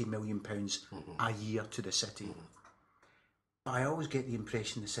 £70 million a year to the city. But I always get the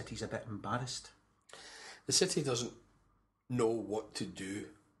impression the city's a bit embarrassed. The city doesn't know what to do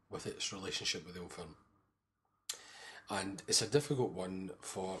with its relationship with the Old Firm. And it's a difficult one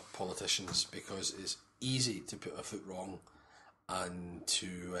for politicians because it's easy to put a foot wrong and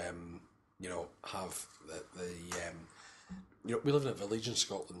to, have we live in a village in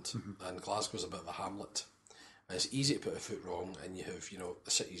Scotland, and Glasgow's a bit of a hamlet. And it's easy to put a foot wrong, and you have,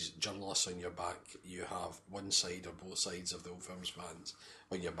 the city's journalists on your back. You have one side or both sides of the Old Firm's fans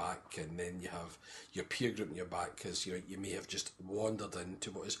on your back, and then you have your peer group on your back because you may have just wandered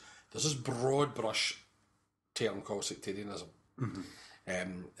into there's this broad brush term called sectarianism,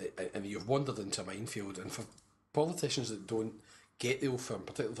 and you've wandered into a minefield. And for politicians that don't get the Old Firm,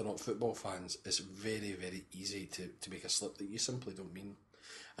 particularly if they're not football fans, it's very, very easy to make a slip that you simply don't mean.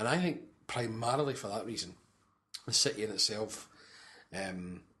 And I think primarily for that reason, the city in itself,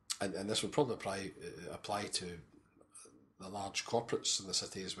 and this would probably apply to the large corporates in the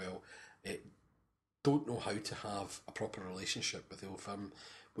city as well, don't know how to have a proper relationship with the Old Firm,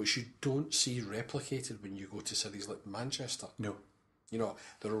 which you don't see replicated when you go to cities like Manchester. No.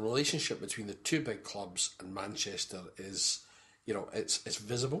 The relationship between the two big clubs and Manchester is, it's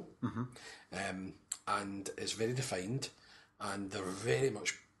visible, and it's very defined, and they're very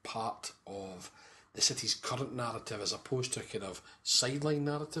much part of the city's current narrative as opposed to a kind of sideline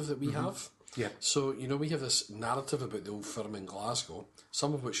narrative that we have. Yeah. So, we have this narrative about the Old Firm in Glasgow,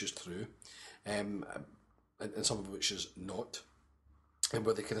 some of which is true, and some of which is not. And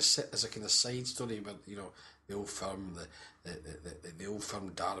where they kind of sit as a kind of side story about, the Old Firm, the Old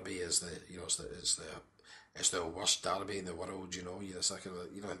Firm derby is it's the worst derby in the world, it's like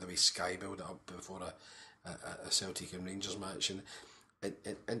the way Sky build it up before a Celtic and Rangers match, and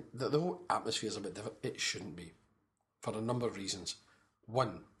the whole atmosphere is a bit different. It shouldn't be, for a number of reasons.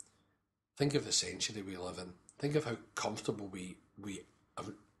 One, think of the century we live in. Think of how comfortable we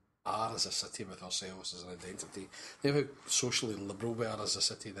are as a city with ourselves as an identity. Think of how socially liberal we are as a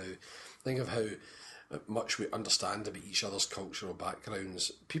city now. Think of how much we understand about each other's cultural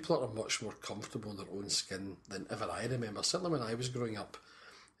backgrounds. People are much more comfortable in their own skin than ever I remember. Certainly when I was growing up,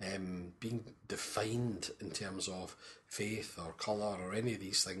 being defined in terms of faith or colour or any of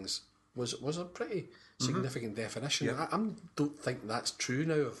these things was a pretty significant definition. Yeah. I don't think that's true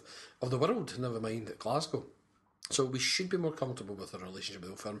now of the world, never mind Glasgow. So we should be more comfortable with our relationship with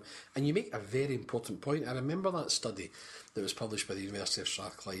the Old Firm. And you make a very important point. I remember that study that was published by the University of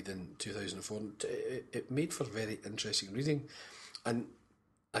Strathclyde in 2004. It made for very interesting reading. And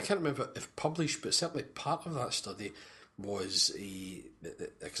I can't remember if published, but certainly part of that study was,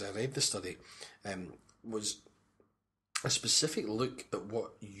 because I read the study, was a specific look at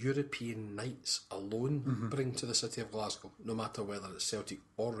what European nights alone bring to the city of Glasgow, no matter whether it's Celtic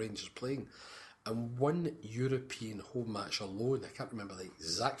or Rangers playing. And one European home match alone, I can't remember the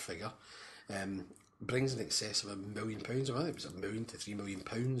exact figure, brings in excess of £1 million. I think it was £1 million to £3 million,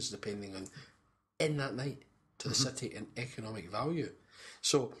 depending on, in that night, to the city in economic value.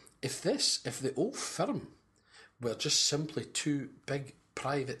 So if the Old Firm were just simply two big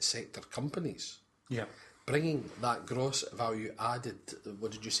private sector companies, bringing that gross value added,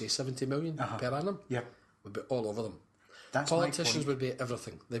 what did you say, 70 million per annum? Would be all over them. Politicians would be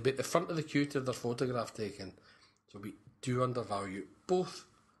everything. They'd be at the front of the queue to have their photograph taken. So we do undervalue both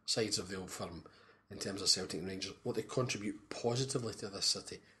sides of the Old Firm in terms of Celtic and Rangers, what they contribute positively to this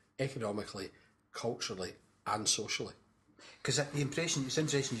city, economically, culturally and socially. Because it's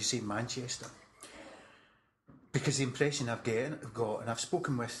interesting you say Manchester, because the impression I've got, and I've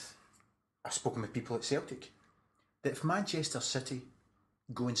spoken with people at Celtic, that if Manchester City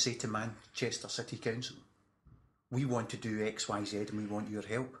go and say to Manchester City Council, we want to do X, Y, Z and we want your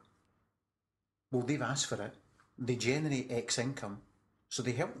help. Well, they've asked for it. They generate X income, so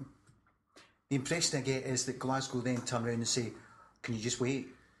they help them. The impression I get is that Glasgow then turn around and say, can you just wait?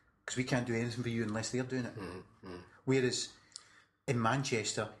 Because we can't do anything for you unless they're doing it. Whereas in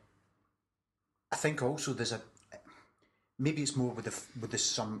Manchester, I think also there's maybe it's more with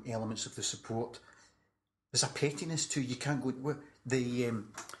some elements of the support. There's a pettiness too. You can't go the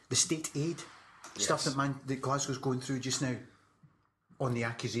state aid. Stuff that Glasgow's going through just now on the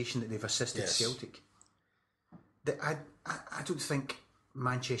accusation that they've assisted Celtic. I don't think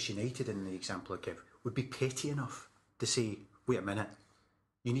Manchester United, in the example I give, would be petty enough to say, wait a minute,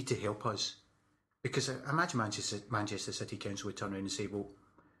 you need to help us. Because I imagine Manchester City Council would turn around and say, well,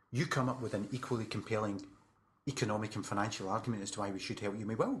 you come up with an equally compelling economic and financial argument as to why we should help you.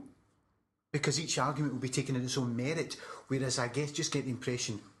 We will. because each argument will be taken in its own merit, whereas I guess just get the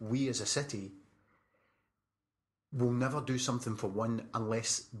impression we as a city will never do something for one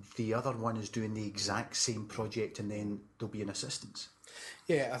unless the other one is doing the exact same project, and then there'll be an assistance.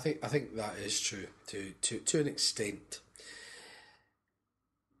 Yeah, I think that is true to an extent.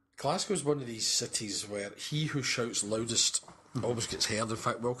 Glasgow is one of these cities where he who shouts loudest always gets heard. In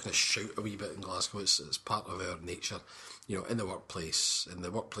fact, we all kind of shout a wee bit in Glasgow. It's part of our nature. You know, in the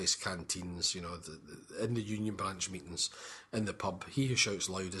workplace canteens, you know, in the union branch meetings, in the pub, he who shouts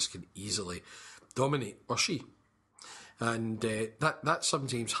loudest can easily dominate, or she. And that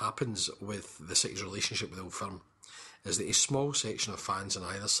sometimes happens with the city's relationship with Old Firm, is that a small section of fans on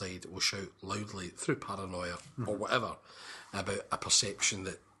either side will shout loudly through paranoia or whatever about a perception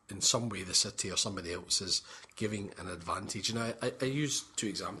that in some way the city or somebody else is giving an advantage. And I used two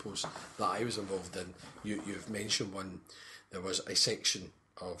examples that I was involved in. You've mentioned one. There was a section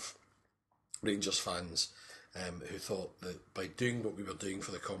of Rangers fans who thought that by doing what we were doing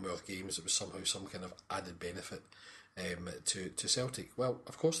for the Commonwealth Games, it was somehow some kind of added benefit to Celtic. Well,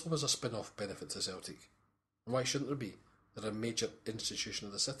 of course there was a spin-off benefit to Celtic. Why shouldn't there be? They're a major institution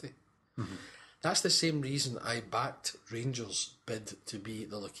of the city. Mm-hmm. That's the same reason I backed Rangers' bid to be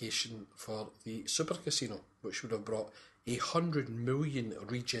the location for the Super Casino, which would have brought 100 million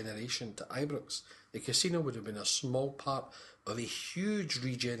regeneration to Ibrox. The casino would have been a small part of a huge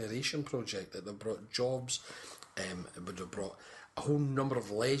regeneration project that would have brought jobs, it would have brought a whole number of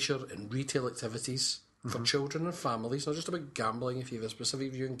leisure and retail activities for children and families. Not just about gambling. If you have a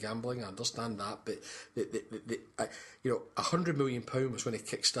specific view on gambling, I understand that, but £100 million was going to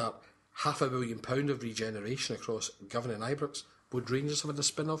kickstart £500 million of regeneration across Govan and Ibrox. Would Rangers have had a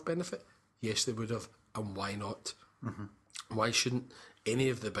spin-off benefit? Yes, they would have, and why not? Mm-hmm. Why shouldn't any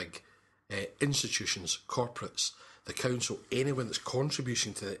of the big institutions, corporates, the council, anyone that's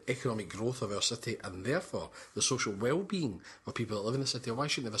contributing to the economic growth of our city and therefore the social well-being of people that live in the city, why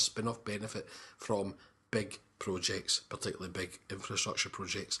shouldn't they have a spin-off benefit from big projects, particularly big infrastructure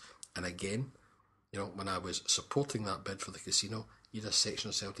projects? And again, you know, when I was supporting that bid for the casino, you had a section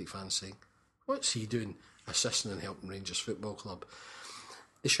of Celtic fans saying, what's he doing assisting and helping Rangers Football Club?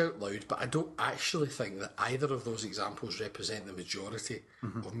 They shout loud, but I don't actually think that either of those examples represent the majority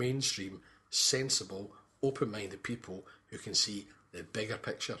of mainstream, sensible, open-minded people who can see the bigger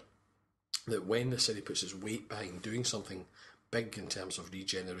picture. That when the city puts its weight behind doing something big in terms of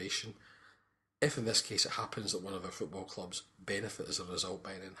regeneration, if in this case it happens that one of our football clubs benefit as a result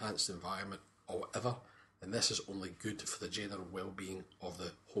by an enhanced environment or whatever, then this is only good for the general well-being of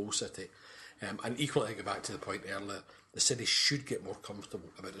the whole city. And equally, I go back to the point earlier, the city should get more comfortable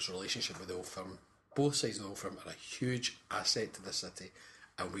about its relationship with the Old Firm. Both sides of the Old Firm are a huge asset to the city,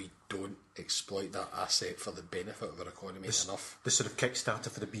 and we don't exploit that asset for the benefit of our economy enough. The sort of kickstarter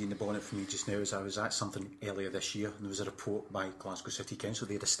for the bee in the bonnet for me just now is I was at something earlier this year, and there was a report by Glasgow City Council.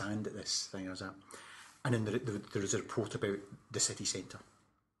 They had a stand at this thing I was at, and then there was a report about the city centre.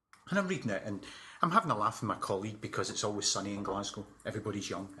 And I'm reading it, and I'm having a laugh with my colleague because it's always sunny in Glasgow. Everybody's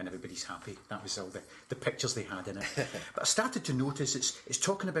young and everybody's happy. That was all the pictures they had in it. But I started to notice it's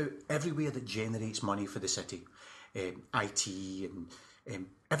talking about everywhere that generates money for the city. IT and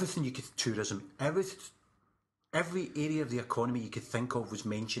everything you could, tourism, every area of the economy you could think of was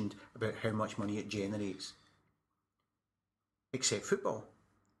mentioned about how much money it generates. Except football.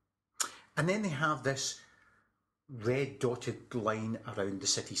 And then they have this red dotted line around the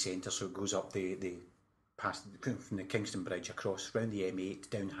city centre, so it goes up the past from the Kingston Bridge across round the M8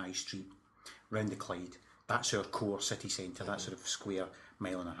 down High Street, round the Clyde. That's our core city centre. That sort of square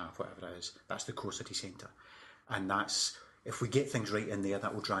mile and a half, whatever it is. That's the core city centre, and that's, if we get things right in there,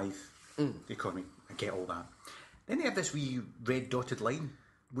 that will drive the economy. I get all that. Then they have this wee red dotted line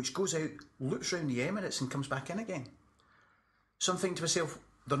which goes out, loops round the Emirates, and comes back in again. So I'm thinking to myself,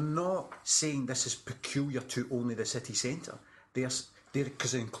 they're not saying this is peculiar to only the city centre. They're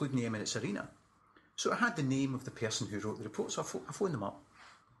because they're including the Emirates Arena. So I had the name of the person who wrote the report, so I phoned them up.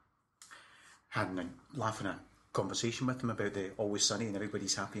 Had a laughing a conversation with them about the always sunny and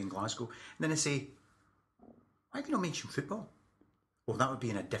everybody's happy in Glasgow. And then I say, why have you not mentioned football? Well, that would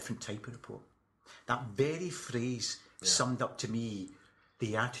be in a different type of report. That very phrase summed up to me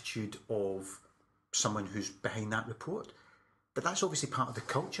the attitude of someone who's behind that report. But that's obviously part of the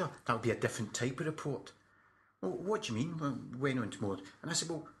culture. That would be a different type of report. Well, what do you mean? Well, went on to more. And I said,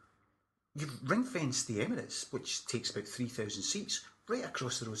 well, you've ring-fenced the Emirates, which takes about 3,000 seats. Right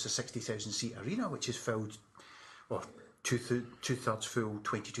across the road's a 60,000 seat arena, which is filled, or two-thirds full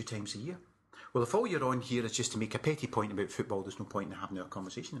 22 times a year. Well, if all you're on here is just to make a petty point about football, there's no point in having a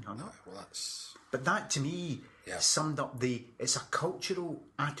conversation and hung up. Well, that's... But that, to me, summed up it's a cultural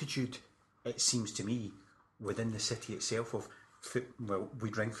attitude it seems to me, within the city itself of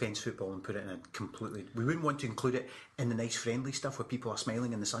we'd ring fence football and put it in a completely... We wouldn't want to include it in the nice friendly stuff where people are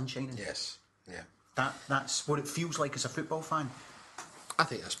smiling and the sun shining. Yes, yeah. That's what it feels like as a football fan. I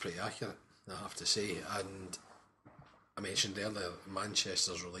think that's pretty accurate, I have to say. And I mentioned earlier,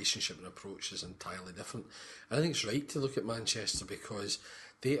 Manchester's relationship and approach is entirely different. And I think it's right to look at Manchester because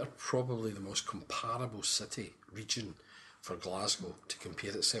they are probably the most comparable city, region for Glasgow to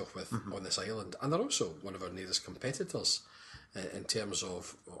compare itself with on this island. And they're also one of our nearest competitors in terms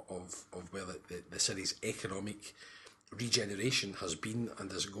of where the city's economic regeneration has been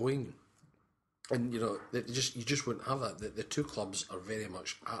and is going. And, you just wouldn't have that. The two clubs are very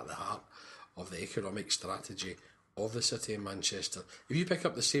much at the heart of the economic strategy of the city of Manchester. If you pick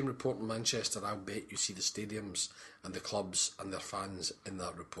up the same report in Manchester, I'll bet you see the stadiums and the clubs and their fans in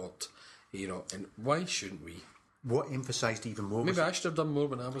that report. And why shouldn't we? What emphasised even more... Maybe I should have done more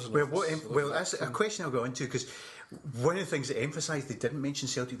when I was in office. That's a question I'll go into, because one of the things that emphasised they didn't mention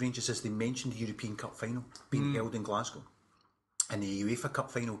Celtic Rangers is they mentioned the European Cup final being held in Glasgow and the UEFA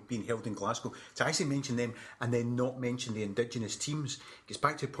Cup final being held in Glasgow. To actually mention them and then not mention the indigenous teams gets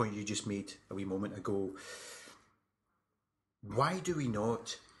back to the point you just made a wee moment ago. Why do we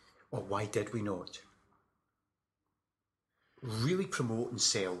not, or why did we not, really promote and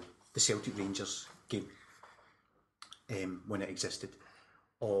sell the Celtic Rangers game when it existed?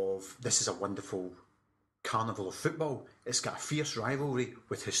 Of this is a wonderful carnival of football. It's got a fierce rivalry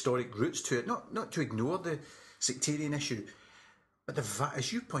with historic roots to it. Not to ignore the sectarian issue, but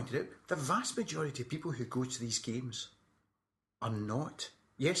as you pointed out, the vast majority of people who go to these games are not.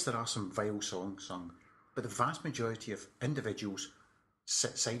 Yes, there are some vile songs sung, but the vast majority of individuals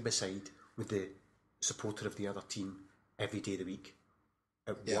sit side by side with the supporter of the other team every day of the week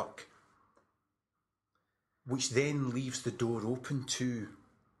at work, which then leaves the door open to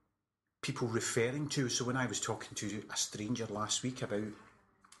people referring to. So when I was talking to a stranger last week about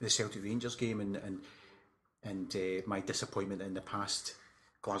the Celtic Rangers game and my disappointment in the past,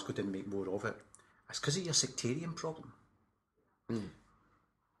 Glasgow didn't make more of it, it's because of your sectarian problem.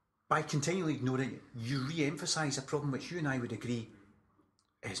 By continually ignoring it, you re-emphasise a problem which you and I would agree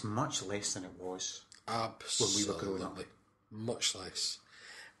is much less than it was when we were growing up. Much less.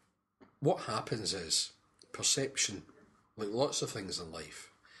 What happens is perception, like lots of things in life,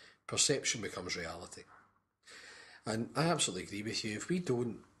 perception becomes reality. And I absolutely agree with you. If we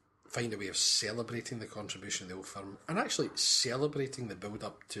don't find a way of celebrating the contribution of the Old Firm and actually celebrating the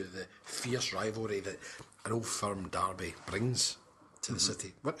build-up to the fierce rivalry that an Old Firm derby brings to the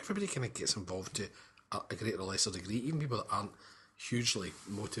city, where everybody kind of gets involved to a greater or lesser degree, even people that aren't hugely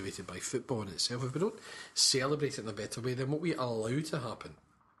motivated by football in itself, if we don't celebrate it in a better way, then what we allow to happen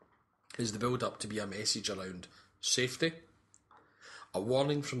is the build-up to be a message around safety, a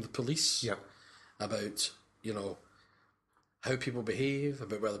warning from the police about, how people behave,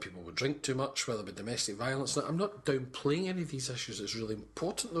 about whether people will drink too much, whether with domestic violence. Now, I'm not downplaying any of these issues. It's really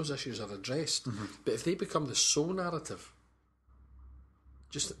important those issues are addressed. But if they become the sole narrative,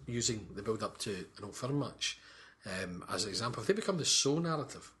 just using the build-up to an Old Firm match as an example, if they become the sole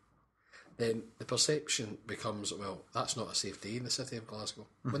narrative, then the perception becomes, well, that's not a safe day in the city of Glasgow.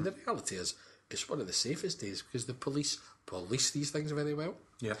 When the reality is, it's one of the safest days because the police police these things very well.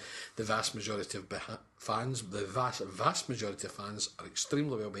 Yeah. The vast majority of fans, the vast majority of fans are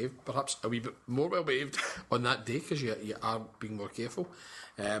extremely well behaved, perhaps a wee bit more well behaved on that day because you are being more careful.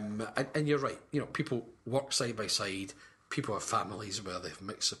 And you're right, people work side by side, people have families where they have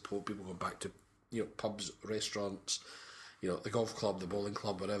mixed support, people go back to pubs, restaurants, the golf club, the bowling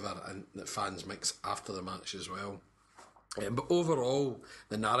club, whatever, and the fans mix after the match as well. But overall,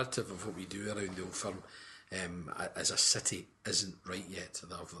 the narrative of what we do around the Old Firm as a city isn't right yet.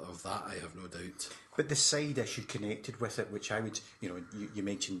 Of that, I have no doubt. But the side issue connected with it, which I would, you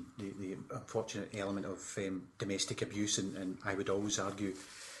mentioned the unfortunate element of domestic abuse, and I would always argue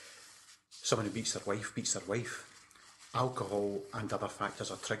someone who beats their wife. Alcohol and other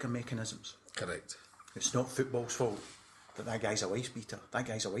factors are trigger mechanisms. Correct. It's not football's fault that guy's a wife beater. That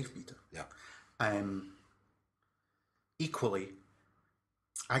guy's a wife beater. Yeah. Equally,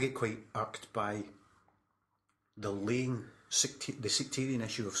 I get quite irked by the sectarian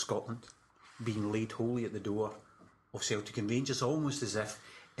issue of Scotland being laid wholly at the door of Celtic and Rangers, almost as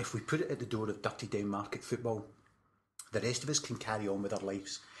if we put it at the door of dirty down market football, the rest of us can carry on with our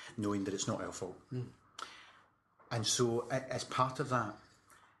lives knowing that it's not our fault. And so, as part of that,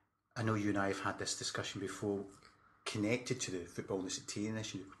 I know you and I have had this discussion before, connected to the football and the sectarian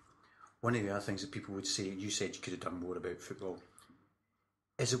issue. One of the other things that people would say, you said you could have done more about football,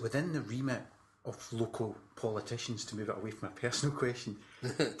 is it within the remit of local politicians, to move it away from a personal question,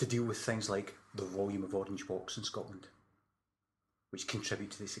 to deal with things like the volume of orange walks in Scotland, which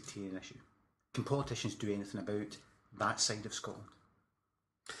contribute to the sectarian issue? Can politicians do anything about that side of Scotland?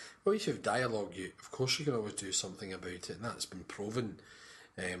 Well, if you have dialogue, of course you can always do something about it, and that's been proven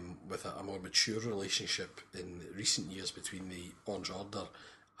with a more mature relationship in recent years between the Orange Order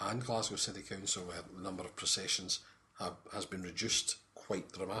and Glasgow City Council, where the number of processions has been reduced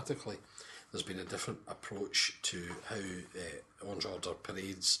quite dramatically. There's been a different approach to how Orange Order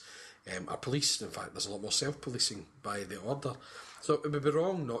parades are policed. In fact, there's a lot more self-policing by the Order. So it would be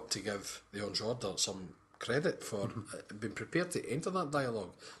wrong not to give the Orange Order some credit for being prepared to enter that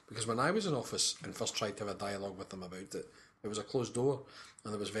dialogue. Because when I was in office and first tried to have a dialogue with them about it, there was a closed door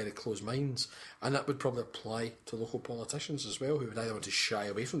and there was very closed minds. And that would probably apply to local politicians as well, who would either want to shy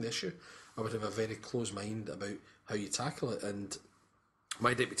away from the issue or would have a very closed mind about how you tackle it. And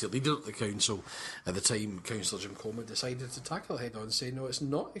my deputy leader at the council at the time, Councillor Jim Coleman, decided to tackle it head on and say, no, it's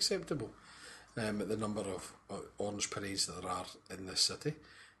not acceptable. The number of orange parades that there are in this city,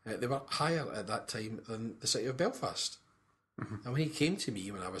 they were higher at that time than the city of Belfast. And when he came to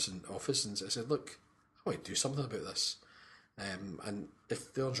me when I was in office and I said, look, I want to do something about this, and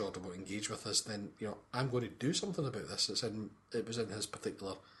if the Orange Order will engage with us, then I'm going to do something about this. It was in his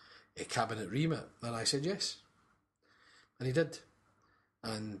particular cabinet remit, and I said yes, and he did.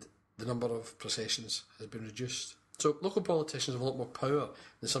 And the number of processions has been reduced. So local politicians have a lot more power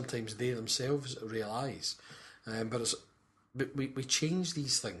than sometimes they themselves realise. But we change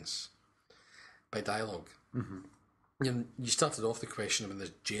these things by dialogue. You started off the question about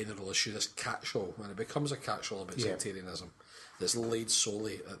this general issue, this catch-all, when it becomes a catch-all about sectarianism that's laid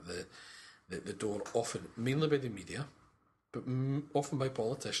solely at the door, often, mainly by the media, but often by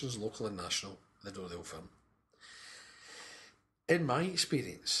politicians, local and national, the door they'll firm. In my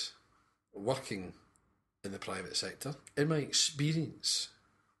experience, working in the private sector, in my experience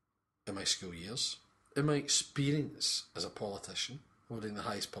in my school years, in my experience as a politician holding the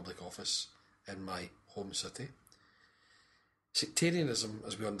highest public office in my home city, sectarianism,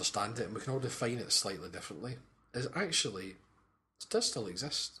 as we understand it, and we can all define it slightly differently, does still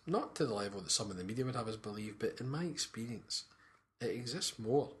exist. Not to the level that some in the media would have us believe, but in my experience, it exists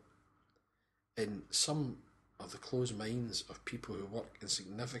more in some of the closed minds of people who work in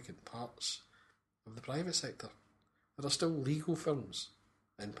significant parts of the private sector. There are still legal firms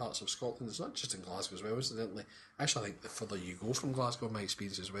in parts of Scotland. It's not just in Glasgow as well, incidentally. Actually, I think the further you go from Glasgow, in my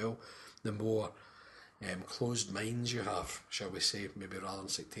experience as well, the more closed minds you have, shall we say, maybe rather than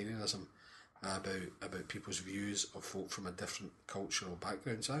sectarianism, about people's views of folk from a different cultural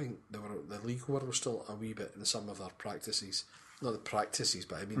background. So I think the legal world was still a wee bit in some of their practices, not the practices,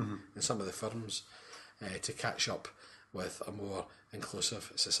 but I mean in some of the firms, to catch up with a more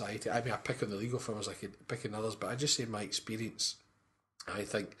inclusive society. I mean, I pick on the legal firms, I could pick on others, but I just say in my experience, I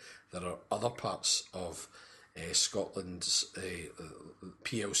think there are other parts of Scotland's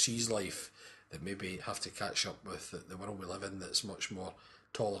PLC's life that maybe have to catch up with the world we live in, that's much more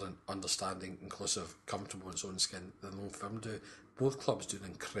tolerant, understanding, inclusive, comfortable in its own skin than the old firm do. Both clubs do an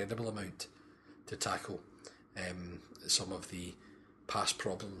incredible amount to tackle some of the past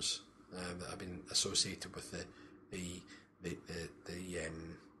problems that have been associated with the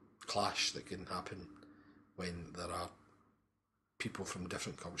clash that can happen when there are people from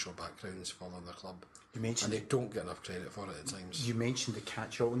different cultural backgrounds forming their club. You mentioned, and they don't get enough credit for it at times. You mentioned the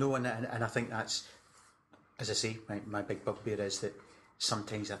catch-all. No, and I think that's, as I say, my big bugbear is that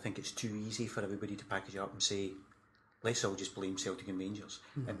sometimes I think it's too easy for everybody to package up and say, let's all just blame Celtic and Rangers,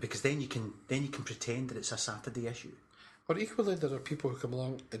 because then you can pretend that it's a Saturday issue. Or equally, there are people who come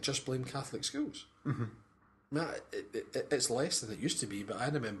along and just blame Catholic schools. Now, it's less than it used to be, but I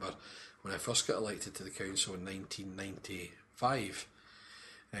remember when I first got elected to the council in 1995,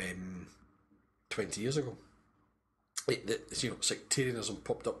 20 years ago, sectarianism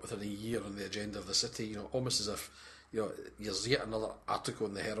popped up within a year on the agenda of the city, almost as if, there's yet another article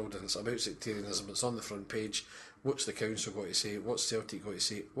in the Herald and it's about sectarianism, it's on the front page. What's the council got to say? What's Celtic got to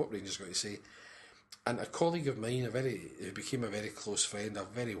say? What Rangers got to say? And a colleague of mine, who became a very close friend, a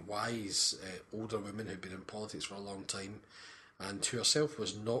very wise older woman who'd been in politics for a long time, and who herself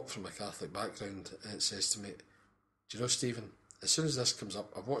was not from a Catholic background, says to me, do you know, Stephen, as soon as this comes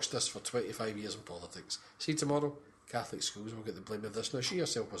up, I've watched this for 25 years in politics. See, tomorrow, Catholic schools will get the blame of this. Now, she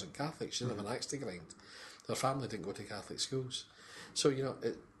herself wasn't Catholic. She didn't have an axe to grind. Her family didn't go to Catholic schools. So,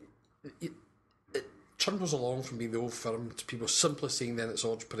 it churns along from being the old firm to people simply saying then it's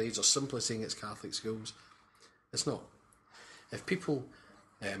orange parades or simply saying it's Catholic schools. It's not. If people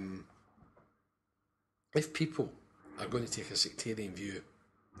are going to take a sectarian view,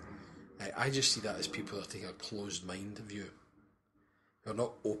 I just see that as people that are taking a closed mind view. They're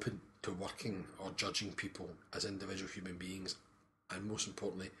not open to working or judging people as individual human beings, and most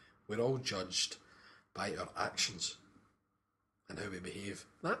importantly, we're all judged by our actions and how we behave.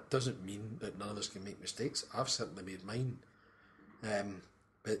 That doesn't mean that none of us can make mistakes. I've certainly made mine.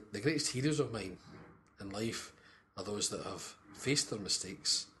 But the greatest heroes of mine in life are those that have faced their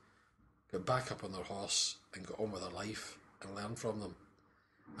mistakes, got back up on their horse and got on with their life and learned from them.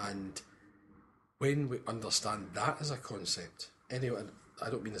 And when we understand that as a concept, anyway, I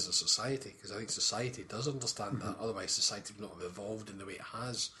don't mean as a society, because I think society does understand that, otherwise society would not have evolved in the way it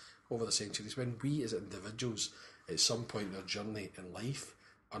has over the centuries. When we as individuals at some point in our journey in life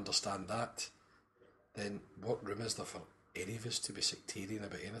understand that, then what room is there for any of us to be sectarian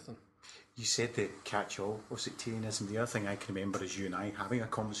about anything? You said the catch-all of sectarianism. The other thing I can remember is you and I having a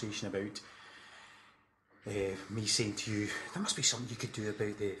conversation about me saying to you, there must be something you could do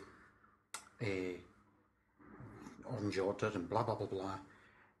about the Orange Order and blah, blah, blah, blah.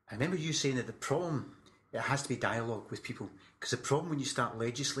 I remember you saying that the problem, it has to be dialogue with people, because the problem when you start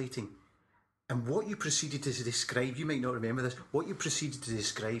legislating, and what you proceeded to describe, you might not remember this, what you proceeded to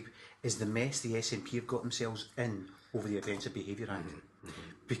describe is the mess the SNP have got themselves in over the Offensive Behaviour Act.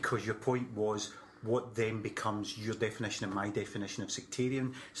 Because your point was what then becomes your definition and my definition of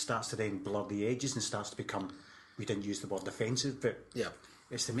sectarian starts to then blur the edges and starts to become, we didn't use the word offensive, but yeah,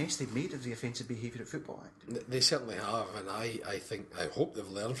 it's the mess they've made of the Offensive Behaviour at Football Act. They certainly have, and I hope they've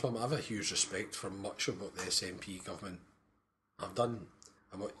learned from it. I have a huge respect for much of what the SNP government have done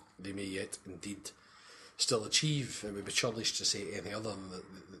and what they may yet indeed still achieve. It would be churlish to say anything other than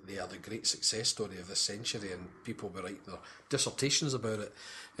that they are the great success story of this century, and people will be writing their dissertations about it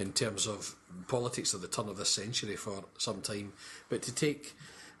in terms of politics of the turn of this century for some time. But to take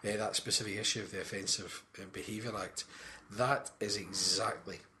that specific issue of the Offensive Behaviour Act, that is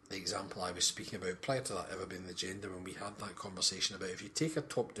exactly the example I was speaking about prior to that ever being the agenda, when we had that conversation about if you take a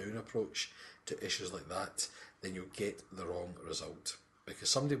top-down approach to issues like that, then you'll get the wrong result. Because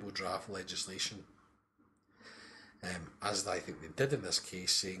somebody will draft legislation, as I think they did in this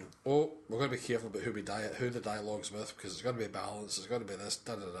case, saying, oh, we're going to be careful about who the dialogue's with, because there's got to be a balance, there's got to be this,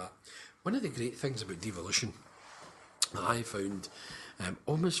 da-da-da. One of the great things about devolution that I found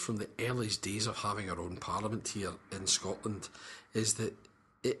almost from the earliest days of having our own parliament here in Scotland is that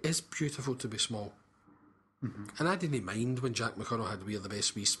it is beautiful to be small. And I didn't mind when Jack McConnell had "we're the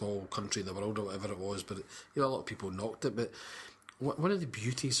best wee small country in the world" or whatever it was, but a lot of people knocked it. But one of the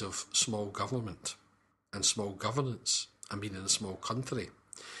beauties of small government and small governance and being in a small country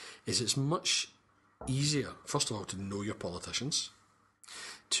is it's much easier, first of all, to know your politicians,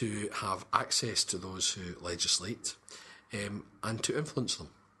 to have access to those who legislate, and to influence them,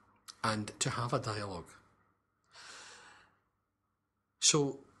 and to have a dialogue.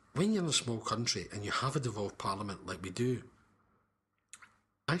 So when you're in a small country and you have a devolved parliament like we do,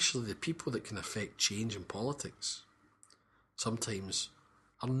 actually the people that can affect change in politics sometimes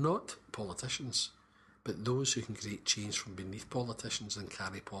are not politicians, but those who can create change from beneath politicians and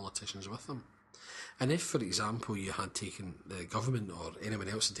carry politicians with them. And if, for example, you had taken the government or anyone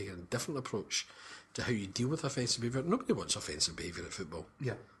else had taken a different approach to how you deal with offensive behaviour, nobody wants offensive behaviour at football.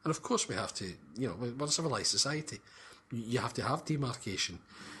 Yeah. And of course we have to, we're a civilised society. You have to have demarcation.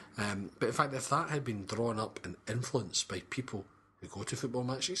 But in fact, if that had been drawn up and influenced by people who go to football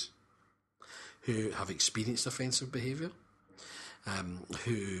matches, who have experienced offensive behaviour,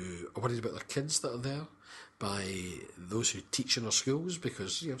 who are worried about their kids that are there, by those who teach in our schools,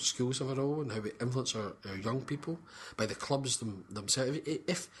 because schools have a role in how we influence our young people, by the clubs themselves.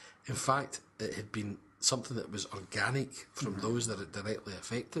 If in fact it had been something that was organic from those that it directly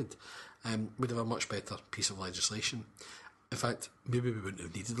affected, we'd have a much better piece of legislation. In fact, maybe we wouldn't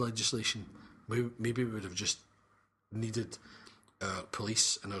have needed legislation. Maybe we would have just needed our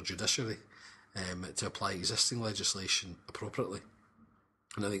police and our judiciary to apply existing legislation appropriately.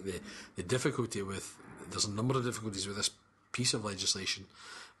 And I think the difficulty there's a number of difficulties with this piece of legislation,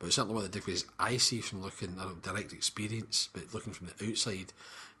 but certainly one of the difficulties I see from looking at direct experience, but looking from the outside,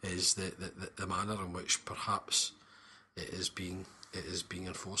 is the manner in which perhaps it is being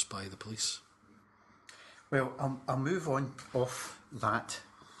enforced by the police. Well, I'll move on off that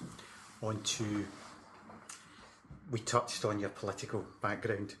onto, we touched on your political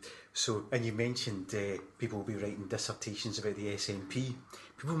background. So, and you mentioned people will be writing dissertations about the SNP.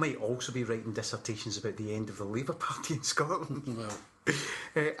 People might also be writing dissertations about the end of the Labour Party in Scotland. Well,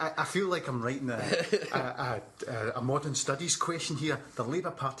 I feel like I'm writing a modern studies question here. The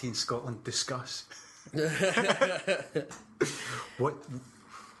Labour Party in Scotland, discuss.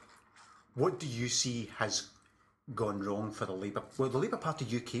 What do you see has gone wrong for the Labour? Well, the Labour Party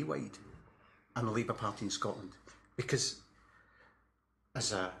UK-wide and the Labour Party in Scotland? Because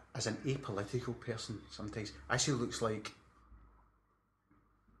as an apolitical person, sometimes actually looks like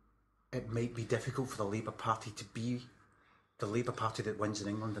it might be difficult for the Labour Party to be the Labour Party that wins in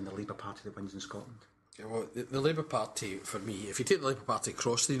England and the Labour Party that wins in Scotland. Yeah, well, the Labour Party, for me, if you take the Labour Party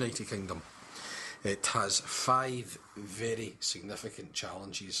across the United Kingdom, it has 5 very significant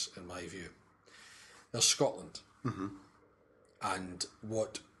challenges, in my view. There's Scotland, and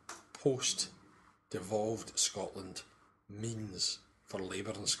what post-devolved Scotland means for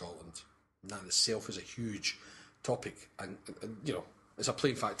Labour in Scotland. And that itself is a huge topic, and you know, it's a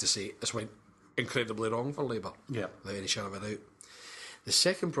plain fact to say this went incredibly wrong for Labour, without any shadow of a doubt. The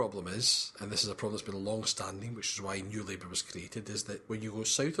second problem is, and this is a problem that's been long-standing, which is why New Labour was created, is that when you go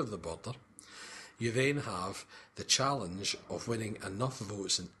south of the border, you then have the challenge of winning enough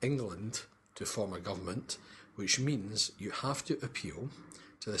votes in England to form a government, which means you have to appeal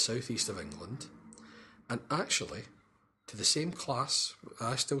to the southeast of England, and actually to the same class.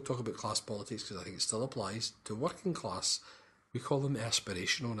 I still talk about class politics because I think it still applies to working class. We call them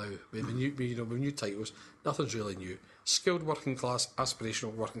aspirational now. We have new titles. Nothing's really new. Skilled working class,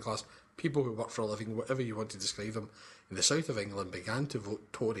 aspirational working class, people who work for a living, whatever you want to describe them, in the south of England began to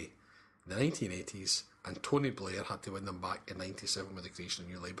vote Tory in the 1980s, and Tony Blair had to win them back in 97 with the creation of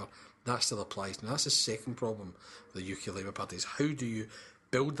New Labour. That still applies. Now that's the second problem for the UK Labour Party, is how do you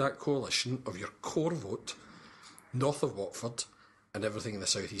build that coalition of your core vote north of Watford and everything in the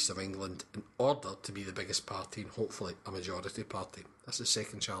southeast of England in order to be the biggest party and hopefully a majority party. That's the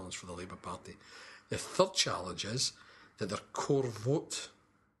second challenge for the Labour Party. The third challenge is that their core vote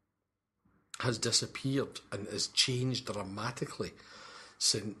has disappeared and has changed dramatically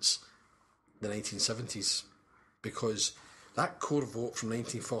since the 1970s, because that core vote from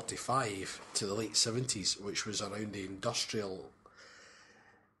 1945 to the late 70s, which was around the industrial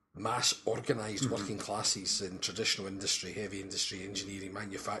mass organised working classes in traditional industry, heavy industry, engineering,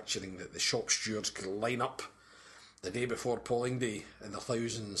 manufacturing, that the shop stewards could line up the day before polling day in their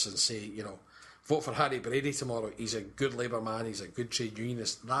thousands and say, you know, vote for Harry Brady tomorrow, he's a good Labour man, he's a good trade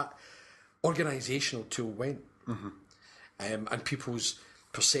unionist. That organisational tool went. And people's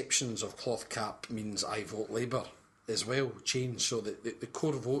perceptions of cloth cap means I vote Labour as well changed, so that the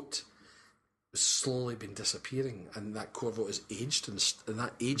core vote has slowly been disappearing, and that core vote is aged, and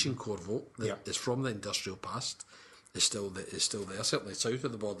that ageing core vote that is from the industrial past is still there. Certainly south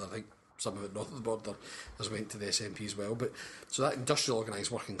of the border, I think some of it north of the border has went to the SNP as well. But so that industrial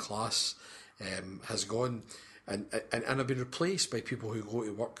organised working class has gone and have been replaced by people who go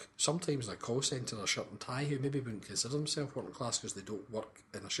to work sometimes in a call centre or a shirt and tie, who maybe wouldn't consider themselves working class because they don't work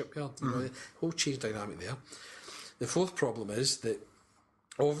in a shipyard. You know, the whole change dynamic there. The fourth problem is that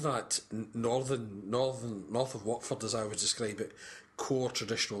of that north of Watford, as I would describe it, core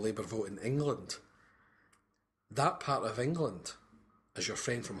traditional Labour vote in England, that part of England, as your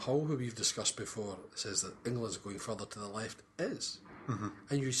friend from Hull, who we've discussed before, says that England's going further to the left, is.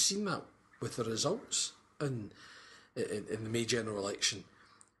 And you've seen that with the results in the May general election.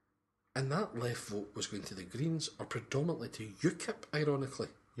 And that left vote was going to the Greens, or predominantly to UKIP, ironically,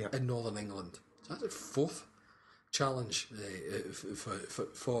 in Northern England. So that's the fourth challenge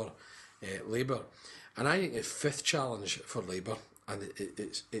for Labour. And I think the fifth challenge for Labour, and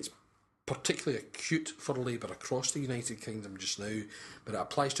it's particularly acute for Labour across the United Kingdom just now, but it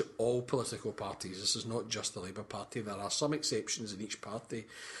applies to all political parties. This is not just the Labour Party. There are some exceptions in each party,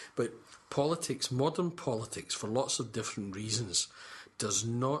 but politics, modern politics, for lots of different reasons, does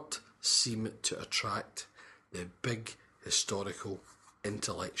not seem to attract the big historical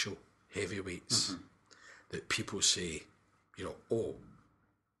intellectual heavyweights that people say, you know, oh,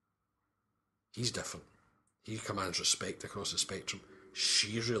 he's different. He commands respect across the spectrum.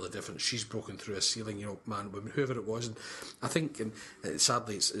 She's really different. She's broken through a ceiling, you know, man, woman, whoever it was. And I think, and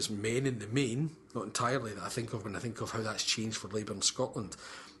sadly, it's men in the main, not entirely, that I think of when I think of how that's changed for Labour in Scotland.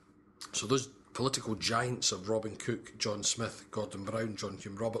 So those political giants of Robin Cook, John Smith, Gordon Brown, John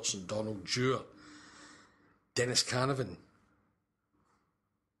Hume Robertson, Donald Dewar, Dennis Canavan.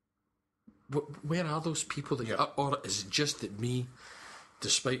 Where are those people that, or is it just that me,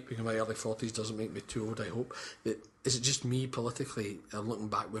 despite being in my early 40s, doesn't make me too old, I hope, that is it just me politically looking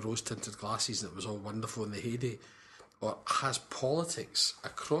back with rose-tinted glasses and it was all wonderful in the heyday? Or has politics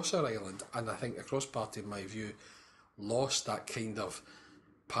across our island, and I think across party in my view, lost that kind of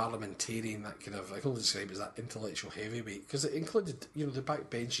parliamentarian, that kind of, I can only describe it as that intellectual heavyweight, because it included, you know, the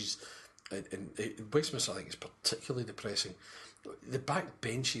backbenches in Westminster. I think is particularly depressing. The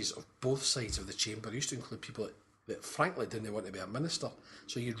backbenches of both sides of the chamber used to include people that frankly didn't want to be a minister.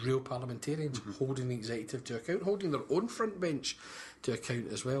 So you had real parliamentarians holding the executive to account, holding their own front bench to account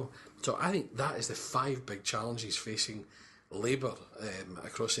as well. So I think that is the 5 big challenges facing Labour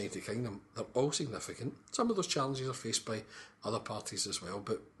across the United Kingdom. They're all significant. Some of those challenges are faced by other parties as well,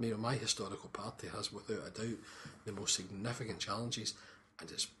 but my historical party has without a doubt the most significant challenges,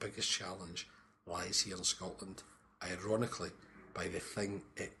 and its biggest challenge lies here in Scotland, ironically, by the thing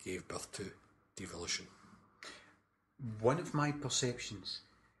it gave birth to, devolution. One of my perceptions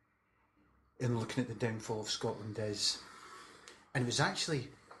in looking at the downfall of Scotland is, and it was actually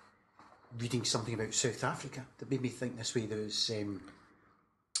reading something about South Africa that made me think this way. There was,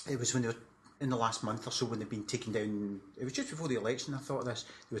 it was when they were in the last month or so when they've been taking down. It was just before the election. I thought of this.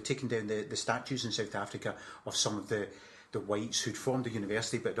 They were taking down the statues in South Africa of some of the whites who'd formed a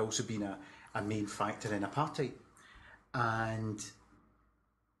university, but had also been a main factor in apartheid. And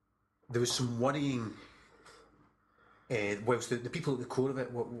there was some worrying. Whilst the people at the core of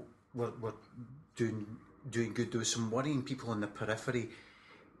it were doing good, there was some worrying people on the periphery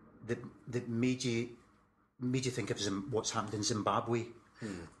that made you think of what's happened in Zimbabwe.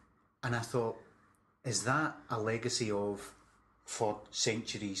 And I thought, is that a legacy of, for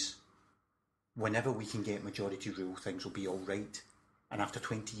centuries, whenever we can get majority rule, things will be all right, and after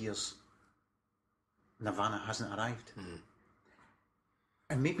 20 years, Nirvana hasn't arrived?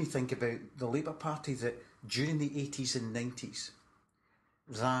 And made me think about the Labour Party, that during the 80s and 90s,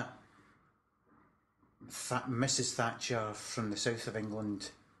 that Mrs Thatcher from the south of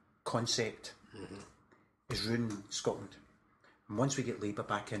England concept is ruining Scotland. And once we get Labour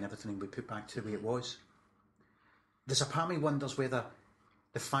back in, everything will be put back to the way it was. There's a part of me wonders whether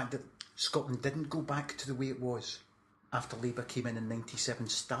the fact that Scotland didn't go back to the way it was after Labour came in 97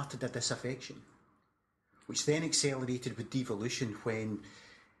 started a disaffection, which then accelerated with devolution when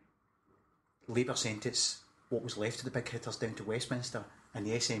Labour sent what was left of the big hitters down to Westminster, and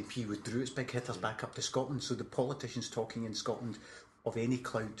the SNP withdrew its big hitters back up to Scotland. So the politicians talking in Scotland of any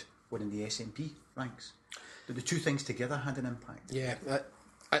clout were in the SNP ranks. But the two things together had an impact. Yeah,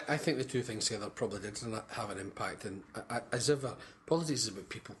 I think the two things together probably did have an impact. And as ever, politics is about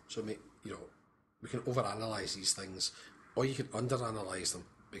people. So we can overanalyse these things, or you can underanalyse them,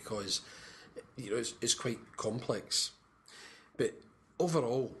 because it's quite complex. But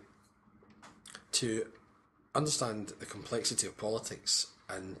overall, to understand the complexity of politics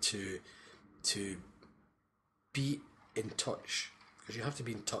and to be in touch, because you have to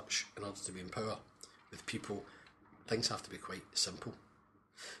be in touch in order to be in power with people, things have to be quite simple.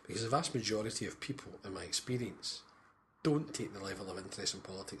 Because the vast majority of people, in my experience, don't take the level of interest in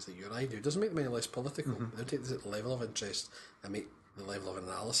politics that you or I do. It doesn't make them any less political. They don't take the level of interest and make the level of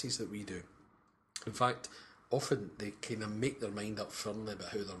analysis that we do. In fact, often they kind of make their mind up firmly about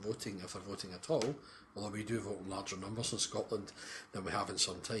how they're voting, if they're voting at all. Although we do vote in larger numbers in Scotland than we have in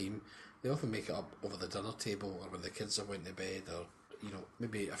some time, they often make it up over the dinner table, or when the kids are going to bed, or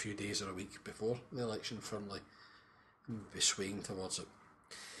maybe a few days or a week before the election, firmly be swaying towards it.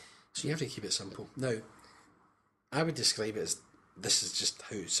 So you have to keep it simple. Now, I would describe it as, this is just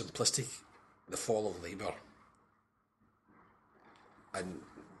how simplistic the fall of Labour and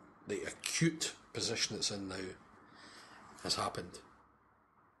the acute position it's in now has happened.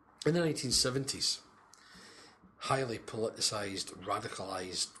 In the 1970s, highly politicised,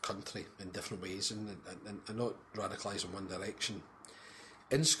 radicalised country in different ways, and not radicalised in one direction.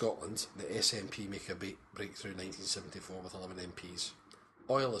 In Scotland, the SNP make a breakthrough in 1974 with 11 MPs.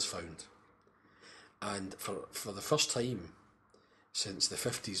 Oil is found. And for the first time since the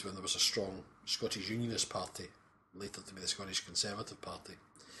 50s, when there was a strong Scottish Unionist Party, later to be the Scottish Conservative Party,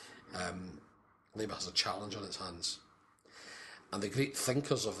 Labour has a challenge on its hands. And the great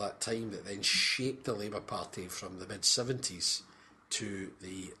thinkers of that time that then shaped the Labour Party from the mid-70s to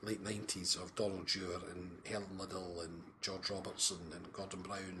the late 90s of Donald Dewar and Helen Liddell and George Robertson and Gordon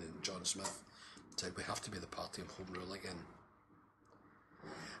Brown and John Smith said, we have to be the party of Home Rule again.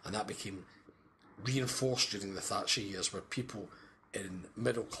 And that became reinforced during the Thatcher years, where people in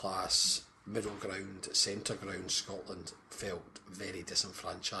middle class, middle ground, centre ground Scotland felt very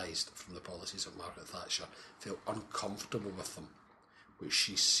disenfranchised from the policies of Margaret Thatcher, felt uncomfortable with them, which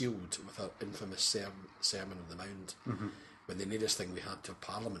she sealed with her infamous Sermon on the Mount, when the nearest thing we had to a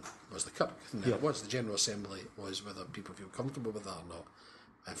parliament was the Kirk. And it was, the General Assembly was whether people feel comfortable with that or not.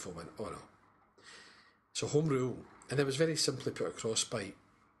 And folk went, oh no. So Home Rule, and it was very simply put across by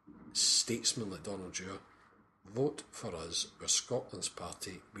statesmen like Donald Dewar: vote for us, we're Scotland's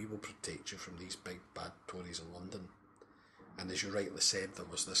party, we will protect you from these big bad Tories in London. And as you rightly said, there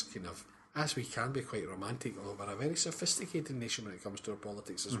was this kind of, as we can be quite romantic, although we're a very sophisticated nation when it comes to our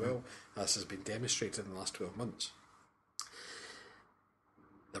politics as well, as has been demonstrated in the last 12 months.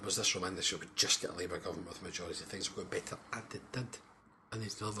 there was this romantic, we could just get a Labour government with a majority, things would go better, and they did, and they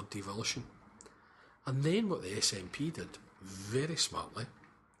delivered devolution. And then what the SNP did, very smartly,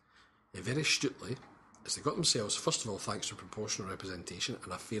 very astutely, is they got themselves, first of all, thanks to proportional representation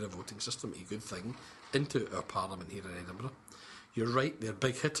and a fairer voting system, a good thing, into our parliament here in Edinburgh. You're right, their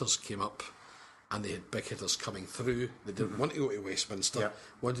big hitters came up, and they had big hitters coming through. They didn't want to go to Westminster,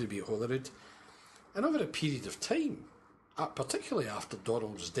 wanted to be at Holyrood. And over a period of time, particularly after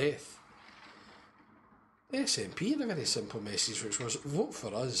Donald's death, the SNP had a very simple message, which was, vote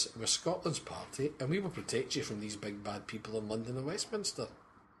for us, we're Scotland's party, and we will protect you from these big bad people in London and Westminster.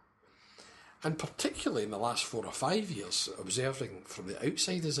 And particularly in the last 4 or 5 years, observing from the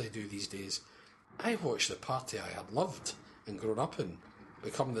outside as I do these days, I watched the party I had loved and grown up in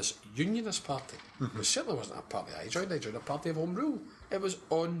become this unionist party. It certainly wasn't a party I joined a party of Home Rule. It was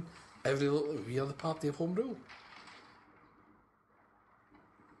on every little, we are the party of Home Rule.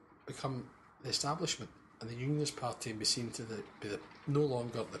 Become the establishment, and the unionist party be seen to be no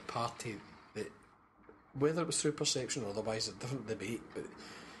longer the party that, whether it was through perception or otherwise, a different debate, but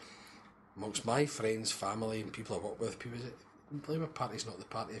amongst my friends, family and people I work with, people say, the Labour Party is not the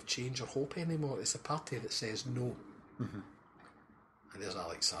party of change or hope anymore, it's the party that says no. And there's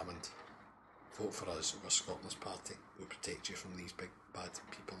Alex Salmond. Vote for us, we're Scotland's party. We'll protect you from these big bad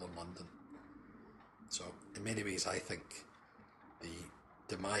people in London. So, in many ways, I think the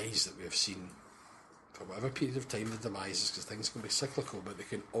demise that we have seen, for whatever period of time the demise is, because things can be cyclical, but they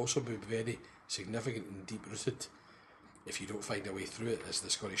can also be very significant and deep-rooted if you don't find a way through it, as the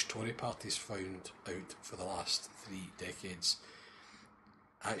Scottish Tory party's found out for the last 3 decades.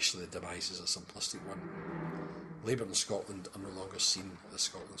 Actually, the demise is a simplistic one. Labour in Scotland are no longer seen as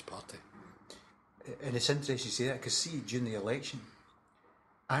Scotland's party. And it's interesting you say that, because see, during the election,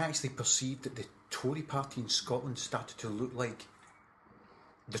 I actually perceived that the Tory party in Scotland started to look like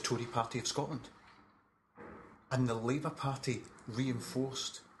the Tory party of Scotland. And the Labour Party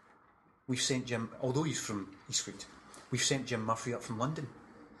reinforced. We've sent Jim, although he's from Eastwood, we've sent Jim Murphy up from London.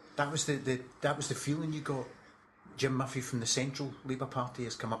 That was the feeling you got. Jim Murphy from the Central Labour Party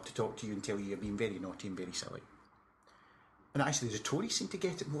has come up to talk to you and tell you you're being very naughty and very silly. And actually the Tories seem to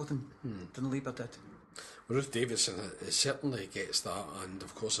get it more than Labour did. Well, Ruth Davidson certainly gets that, and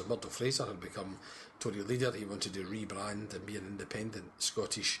of course if Murdo Fraser had become Tory leader, he wanted to rebrand and be an independent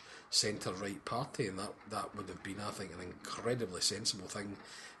Scottish centre-right party, and that would have been, I think, an incredibly sensible thing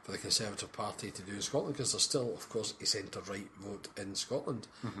for the Conservative Party to do in Scotland, because there's still, of course, a centre-right vote in Scotland,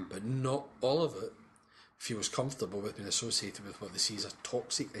 but not all of it feels comfortable with being associated with what they see as a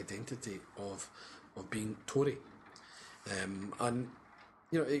toxic identity of being Tory. And,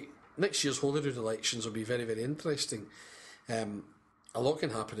 you know, next year's Holyrood elections will be very, very interesting. A lot can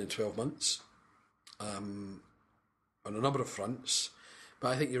happen in 12 months on a number of fronts, but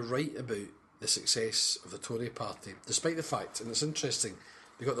I think you're right about the success of the Tory party, despite the fact, and it's interesting,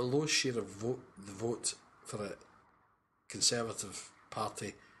 they got the lowest share of the vote for a Conservative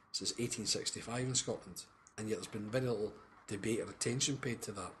party since 1865 in Scotland, and yet there's been very little debate or attention paid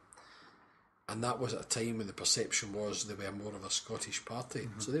to that. And that was at a time when the perception was they were more of a Scottish party.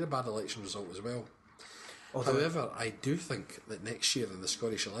 So they're a bad election result as well. However, I do think that next year in the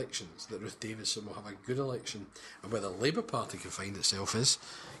Scottish elections that Ruth Davidson will have a good election, and where the Labour Party can find itself is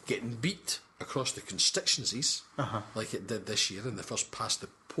getting beat across the constituencies like it did this year in the first past the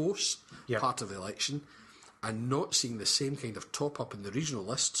post part of the election, and not seeing the same kind of top up in the regional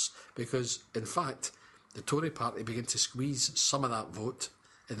lists, because in fact the Tory party began to squeeze some of that vote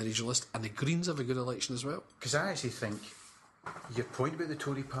in the regional list, and the Greens have a good election as well. Because I actually think your point about the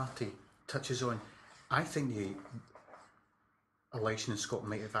Tory party touches on, I think the election in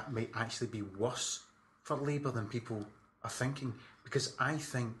Scotland might actually be worse for Labour than people are thinking, because I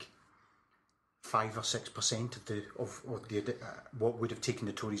think 5 or 6% of what would have taken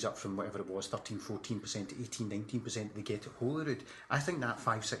the Tories up from whatever it was, 13-14% to 18-19% they get at Holyrood. I think that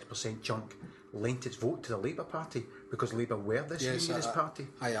 5-6% chunk lent its vote to the Labour Party because Labour were this unionist party.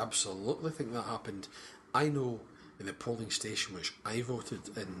 I absolutely think that happened. I know in the polling station which I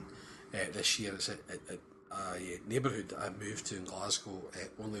voted in this year, it's a neighbourhood I moved to in Glasgow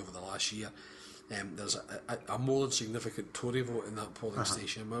only over the last year. There's a more than significant Tory vote in that polling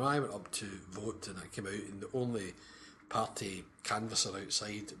station. When I went up to vote and I came out, and the only party canvasser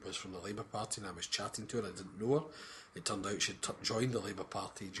outside was from the Labour Party, and I was chatting to her. I didn't know her. It turned out she'd joined the Labour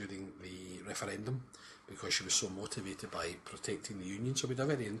Party during the referendum because she was so motivated by protecting the union. So we had a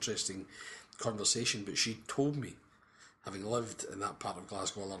very interesting conversation, but she told me, having lived in that part of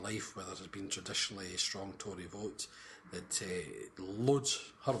Glasgow all her life where there has been traditionally a strong Tory vote, that loads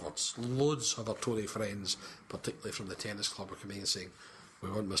of her Tory friends, particularly from the tennis club, were coming and saying, we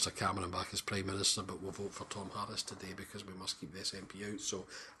want Mr Cameron back as Prime Minister, but we'll vote for Tom Harris today because we must keep the SNP out. So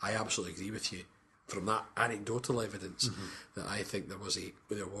I absolutely agree with you from that anecdotal evidence that I think there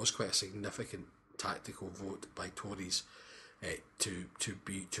was quite a significant tactical vote by Tories to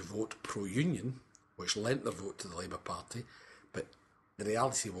vote pro-union, which lent their vote to the Labour Party, but the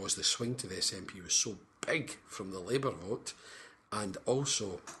reality was the swing to the SNP was so big from the Labour vote, and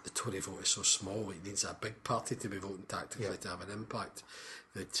also the Tory vote is so small, it needs a big party to be voting tactically to have an impact,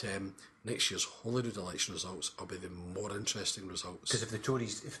 that next year's Holyrood election results will be the more interesting results. Because if the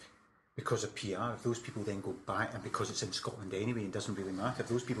Tories, because of PR, if those people then go back, and because it's in Scotland anyway, it doesn't really matter, if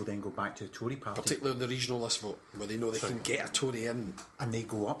those people then go back to the Tory party, particularly on the regional list vote, where they know they can get a Tory in, and they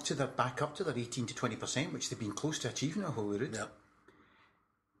go back up to their 18 to 20%, which they've been close to achieving at Holyrood. Yeah.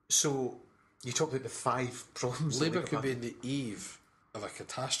 So you talk about the 5 problems. Labour could be on the eve of a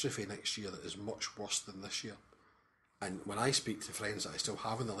catastrophe next year that is much worse than this year. And when I speak to friends that I still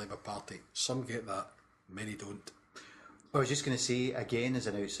have in the Labour Party, some get that, many don't. I was just going to say, again, as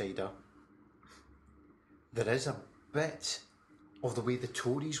an outsider, there is a bit of the way the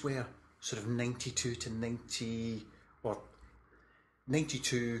Tories were, sort of 92 to 90, or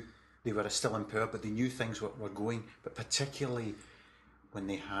 92, they were still in power, but they knew things were going, but particularly when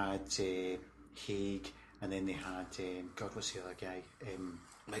they had Haig, and then they had, God, what's the other guy?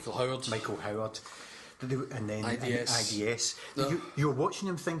 Michael Howard. And then IDS. No. You're watching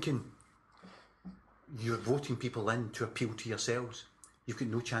them thinking, you're voting people in to appeal to yourselves. You've got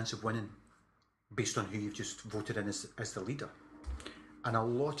no chance of winning based on who you've just voted in as the leader. And a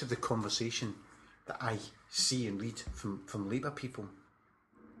lot of the conversation that I see and read from Labour people,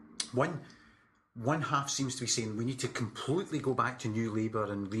 one half seems to be saying we need to completely go back to New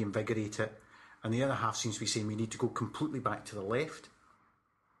Labour and reinvigorate it, and the other half seems to be saying we need to go completely back to the left,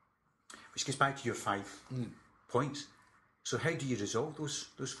 which gets back to your 5 points. So how do you resolve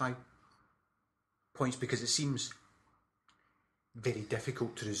those 5 points? Because it seems very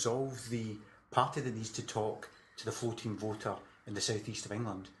difficult to resolve the party that needs to talk to the floating voter in the southeast of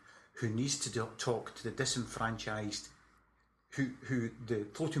England, who needs to talk to the disenfranchised, who the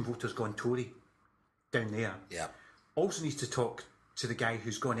floating voter's gone Tory down there. Yeah. Also needs to talk to the guy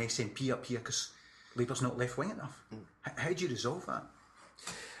who's gone SNP up here because Labour's not left-wing enough. How do you resolve that?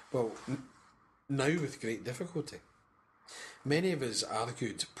 Well, now with great difficulty. Many of us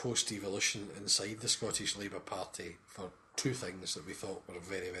argued post-devolution inside the Scottish Labour Party for 2 things that we thought were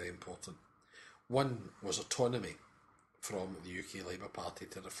very, very important. One was autonomy from the UK Labour Party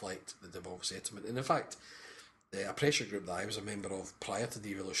to reflect the devolved settlement. And in fact, a pressure group that I was a member of prior to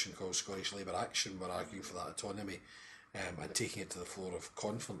devolution called Scottish Labour Action were arguing for that autonomy and taking it to the floor of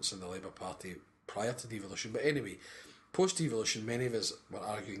conference in the Labour Party prior to devolution. But anyway, post-devolution, many of us were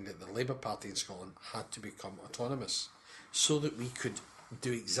arguing that the Labour Party in Scotland had to become autonomous so that we could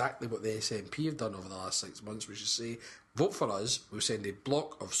do exactly what the SNP have done over the last 6 months, which is say, vote for us, we'll send a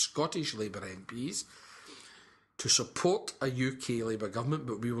block of Scottish Labour MPs to support a UK Labour government,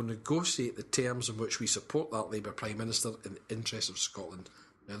 but we will negotiate the terms in which we support that Labour Prime Minister in the interests of Scotland.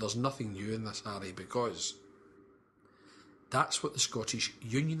 Now, there's nothing new in this, Harry, because that's what the Scottish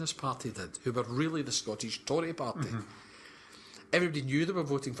Unionist Party did, who were really the Scottish Tory Party. Everybody knew they were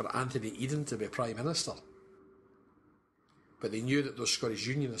voting for Anthony Eden to be Prime Minister, but they knew that those Scottish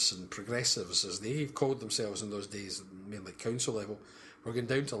Unionists and progressives, as they called themselves in those days, mainly at council level, were going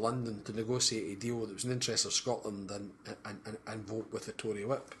down to London to negotiate a deal that was in the interest of Scotland and vote with the Tory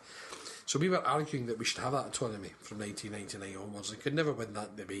whip. So we were arguing that we should have that autonomy from 1999 onwards and could never win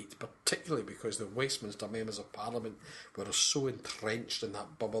that debate, particularly because the Westminster members of Parliament were so entrenched in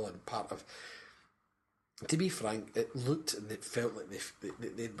that bubble and part of... To be frank, it looked and it felt like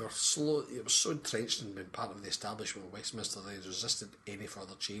they were slow. It was so entrenched in being part of the establishment of Westminster they resisted any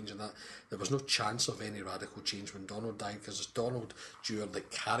further change, and that there was no chance of any radical change when Donald died, because it's Donald Dewar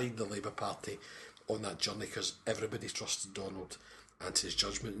that carried the Labour Party on that journey, because everybody trusted Donald and his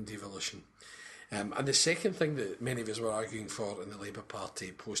judgment in devolution. And the second thing that many of us were arguing for in the Labour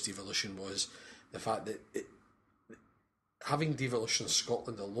Party post-devolution was the fact that having devolution in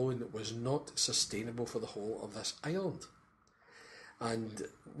Scotland alone was not sustainable for the whole of this island. And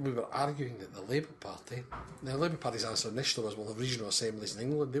we were arguing that the Labour Party's answer initially was, well, the regional assemblies in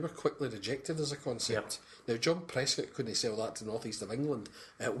England, they were quickly rejected as a concept. Now, John Prescott couldn't sell that to the north east of England.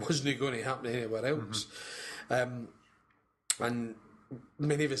 It wasn't going to happen anywhere else. And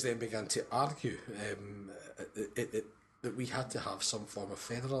many of us then began to argue that we had to have some form of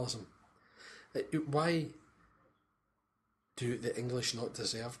federalism. Why do the English not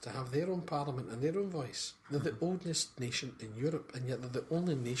deserve to have their own parliament and their own voice? They're the oldest nation in Europe, and yet they're the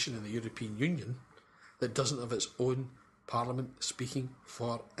only nation in the European Union that doesn't have its own Parliament speaking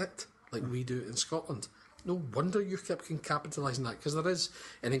for it, like we do in Scotland. No wonder UKIP can capitalise on that, because there is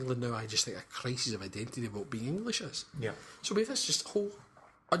in England now, I just think, a crisis of identity about being English is. Yeah. So we have this just whole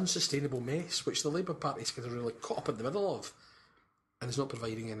unsustainable mess, which the Labour Party is kind of really caught up in the middle of, and is not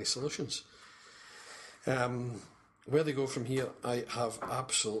providing any solutions. Where they go from here, I have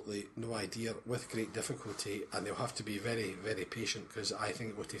absolutely no idea, with great difficulty, and they'll have to be very, very patient, because I think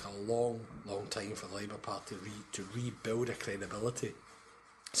it will take a long, long time for the Labour Party to rebuild a credibility.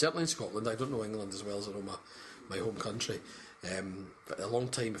 Certainly in Scotland, I don't know England as well as I know my home country, but a long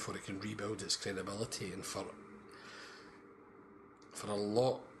time before it can rebuild its credibility, and for a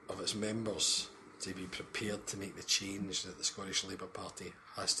lot of its members to be prepared to make the change that the Scottish Labour Party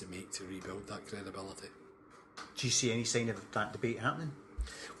has to make to rebuild that credibility. Do you see any sign of that debate happening?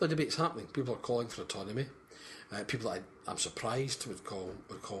 Well, the debate's happening. People are calling for autonomy. People that I'm surprised would call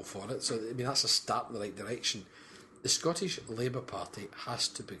for it. So, I mean, that's a start in the right direction. The Scottish Labour Party has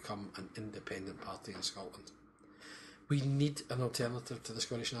to become an independent party in Scotland. We need an alternative to the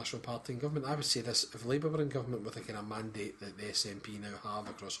Scottish National Party in government. I would say this: if Labour were in government with the kind of mandate that the SNP now have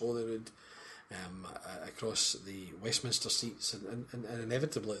across Holyrood, across the Westminster seats, and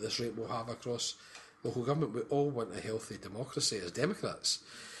inevitably at this rate we'll have across local government, we all want a healthy democracy as Democrats.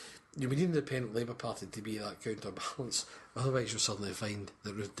 We need an independent Labour Party to be that counterbalance. Otherwise, you'll suddenly find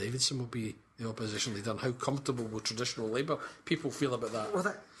that Ruth Davidson will be the opposition leader. And how comfortable will traditional Labour people feel about that?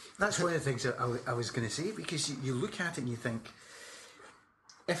 Well, that's one of the things that I was going to say, because you look at it and you think,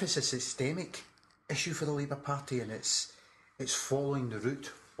 if it's a systemic issue for the Labour Party and it's following the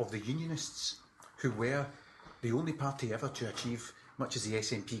route of the Unionists, who were the only party ever to achieve, much as the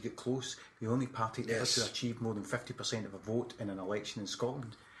SNP get close, the only party ever to achieve more than 50% of a vote in an election in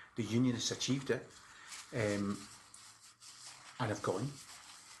Scotland. The Unionists achieved it and have gone.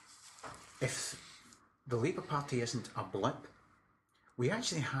 If the Labour Party isn't a blip, we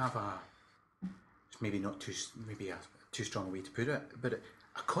actually have it's maybe not too strong a way to put it, but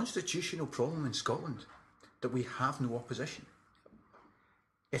a constitutional problem in Scotland, that we have no opposition.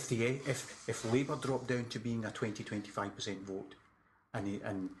 If Labour drop down to being a 20-25% vote,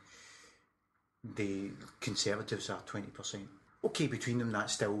 and the Conservatives are 20%, okay, between them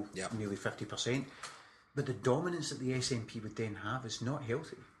that's still nearly 50%, but the dominance that the SNP would then have is not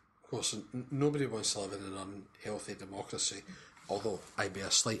healthy. Of course, nobody wants to live in an unhealthy democracy, although I'd be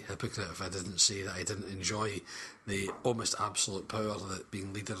a slight hypocrite if I didn't say that I didn't enjoy the almost absolute power that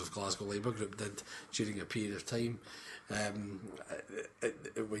being leader of Glasgow Labour Group did during a period of time.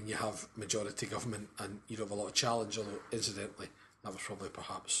 When you have majority government and you don't have a lot of challenge, although incidentally that was probably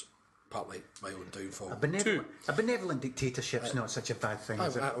perhaps partly my own downfall. A benevolent dictatorship's not such a bad thing,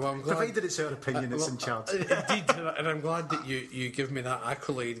 is it? Well, I'm glad, provided it's our opinion, it's in charge. Indeed, and I'm glad that you give me that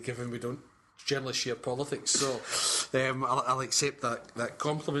accolade, given we don't generally share politics, so I'll accept that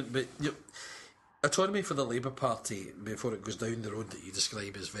compliment. But autonomy for the Labour Party, before it goes down the road that you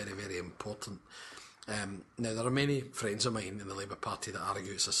describe, is very, very important. Now, there are many friends of mine in the Labour Party that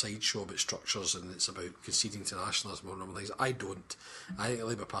argue it's a sideshow about structures and it's about conceding to nationalism or normal things. I don't. I think the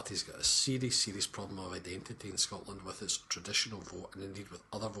Labour Party's got a serious problem of identity in Scotland with its traditional vote, and indeed with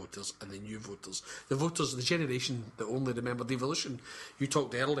other voters and the new voters. The voters, the generation that only remember devolution. You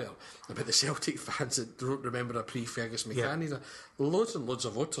talked earlier about the Celtic fans that don't remember a pre-Fergus McCann either. Loads and loads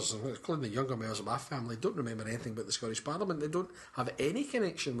of voters, including the younger members of my family, don't remember anything about the Scottish Parliament. They don't have any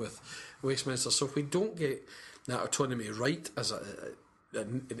connection with Westminster. So if we don't get that autonomy right as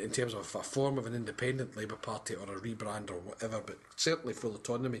in terms of a form of an independent Labour Party or a rebrand or whatever, but certainly full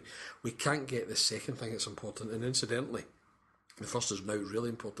autonomy, we can't get the second thing that's important. And incidentally, the first is now really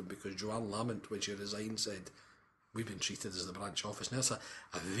important, because Joanne Lamont, when she resigned, said, we've been treated as the branch office. Now that's a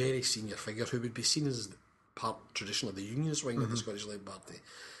very senior figure who would be seen as part traditionally the unionist wing of the Scottish Labour Party.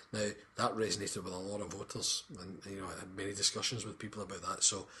 Now that resonated with a lot of voters, and I had many discussions with people about that,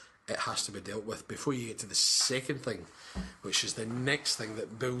 so it has to be dealt with before you get to the second thing, which is the next thing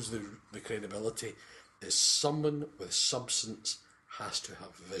that builds the credibility, is someone with substance has to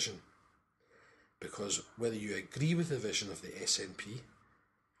have vision. Because whether you agree with the vision of the SNP,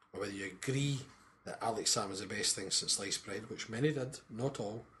 or whether you agree that Alex Salmond's the best thing since sliced bread, which many did, not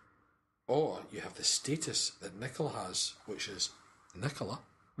all, or you have the status that Nicola has, which is Nicola.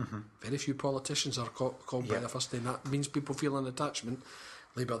 Very few politicians are called by their first name. That means people feel an attachment.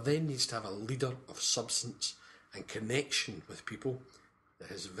 Labour then needs to have a leader of substance and connection with people that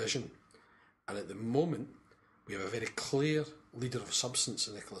has vision. And at the moment, we have a very clear leader of substance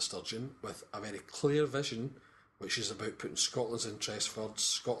in Nicola Sturgeon, with a very clear vision, which is about putting Scotland's interests first,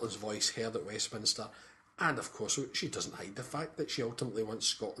 Scotland's voice heard at Westminster, and of course she doesn't hide the fact that she ultimately wants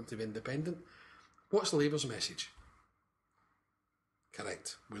Scotland to be independent. What's Labour's message?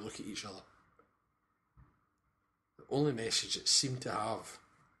 Correct. We look at each other. The only message it seemed to have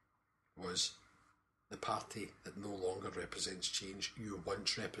was the party that no longer represents change. You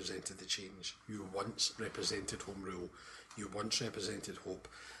once represented the change. You once represented Home Rule. You once represented hope.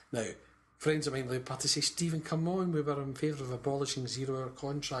 Now, friends of mine in the Labour Party say, Stephen, come on, we were in favour of abolishing 0-hour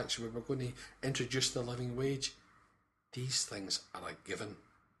contracts. We were going to introduce the living wage. These things are a given.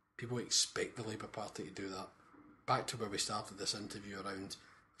 People expect the Labour Party to do that. Back to where we started this interview around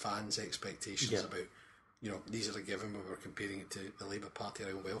fans' expectations about, these are a given when we're comparing it to the Labour Party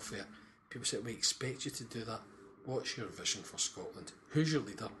around welfare. People say, we expect you to do that. What's your vision for Scotland? Who's your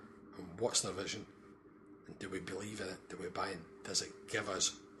leader? And what's their vision? And do we believe in it? Do we buy in? Does it give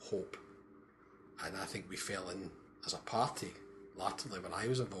us hope? And I think we fell in as a party, latterly when I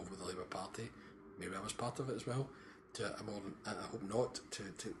was involved with the Labour Party, maybe I was part of it as well, to a more, I hope not,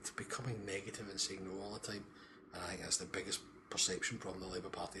 to becoming negative and saying no all the time. And I think that's the biggest perception problem the Labour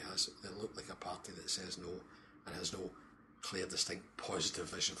Party has. They look like a party that says no and has no clear, distinct, positive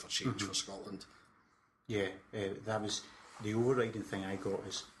vision for change for Scotland. Yeah, that was the overriding thing I got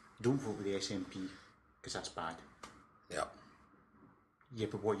is don't vote with the SNP because that's bad. Yeah. Yeah,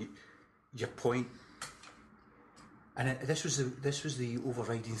 but what your point, and this was the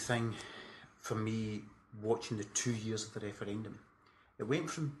overriding thing for me watching the 2 years of the referendum. It went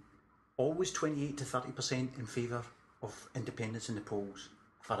from always 28 to 30% in favour of independence in the polls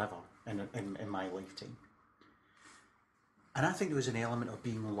forever in my lifetime. And I think there was an element of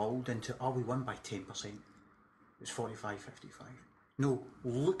being lulled into, we won by 10%. It was 45, 55. No,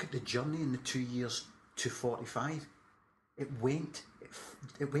 look at the journey in the 2 years to 45. It went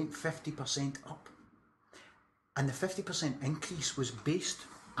 50% up. And the 50% increase was based,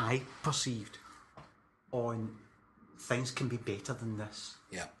 I perceived, on things can be better than this.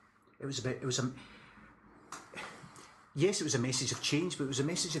 Yeah. Yes, it was a message of change, but it was a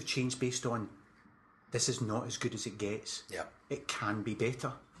message of change based on this is not as good as it gets. Yeah. It can be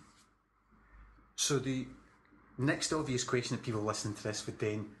better. So the next obvious question that people listening to this would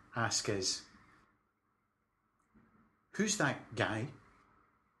then ask is, who's that guy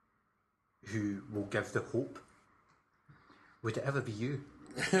who will give the hope? Would it ever be you?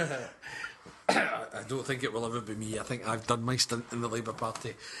 I don't think it will ever be me. I think I've done my stint in the Labour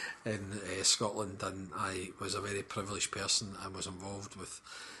Party in Scotland, and I was a very privileged person and was involved with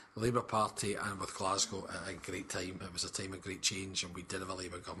the Labour Party and with Glasgow at a great time. It was a time of great change, and we did have a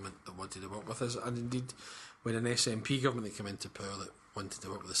Labour government that wanted to work with us, and indeed when an SNP government came into power that wanted to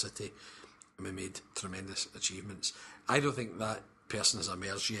work with the city, and we made tremendous achievements. I don't think that person has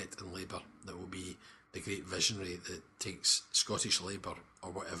emerged yet in Labour that will be the great visionary that takes Scottish Labour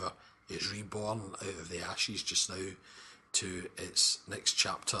or whatever is reborn out of the ashes just now to its next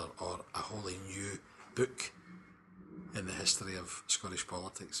chapter or a wholly new book in the history of Scottish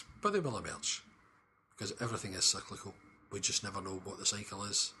politics. But they will emerge because everything is cyclical. We just never know what the cycle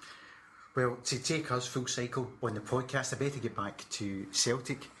is. Well, to take us full cycle on the podcast, I better get back to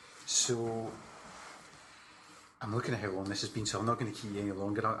Celtic. So I'm looking at how long this has been, so I'm not going to keep you any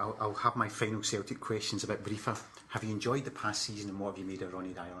longer. I'll have my final Celtic questions a bit briefer. Have you enjoyed the past season, and what have you made of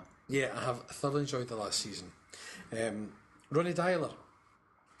Ronnie Dyler? Yeah, I have thoroughly enjoyed the last season. Ronnie Dyler,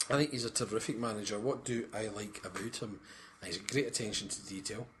 I think he's a terrific manager. What do I like about him? He's a great attention to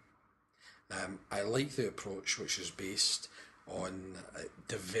detail. I like the approach which is based on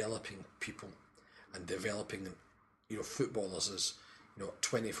developing people and developing, footballers as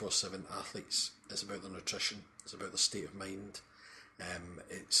 24/7 athletes. It's about their nutrition. It's about their state of mind.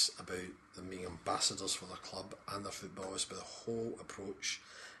 It's about them being ambassadors for their club and their football. It's about the whole approach,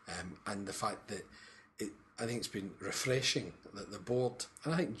 and the fact that I think it's been refreshing that the board,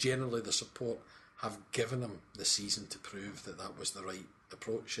 and I think generally the support, have given him the season to prove that that was the right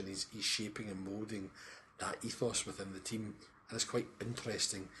approach, and he's shaping and moulding that ethos within the team, and it's quite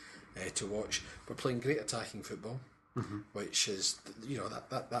interesting to watch. We're playing great attacking football. Mm-hmm. Which is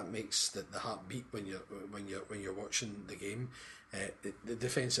that makes the heart beat when you're watching the game. The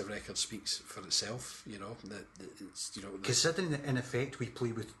defensive record speaks for itself. Considering that in effect we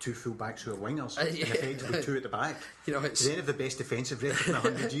play with two full backs who are wingers, and effectively two at the back. It's the end of the best defensive record in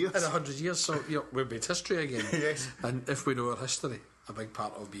 100 years. In 100 years, so we've made history again. Yes. And if we know our history, a big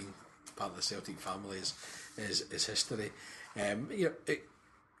part of being part of the Celtic family is history.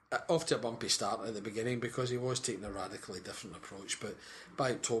 Off to a bumpy start at the beginning because he was taking a radically different approach, but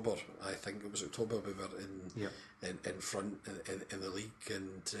by October, I think it was October, we were in front in the league,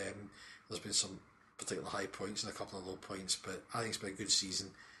 and there's been some particular high points and a couple of low points, but I think it's been a good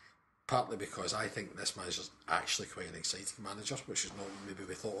season, partly because I think this manager's actually quite an exciting manager, which is not maybe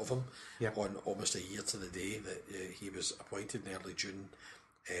we thought of him on almost a year to the day that he was appointed in early June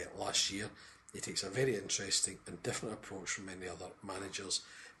last year. He takes a very interesting and different approach from many other managers.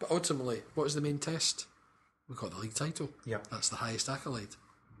 But ultimately, what is the main test? We got the league title. Yep. That's the highest accolade.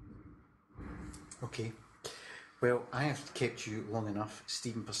 Okay. Well, I have kept you long enough,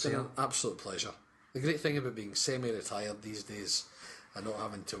 Stephen It's been an Purcell. absolute pleasure. The great thing about being semi-retired these days and not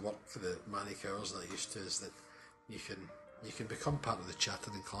having to work for the manic hours that I used to is that you can become part of the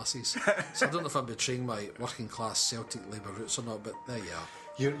chattering classes. So I don't know if I'm betraying my working class Celtic Labour roots or not, but there you are.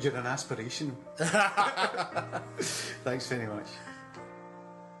 You're an aspiration. Thanks very much.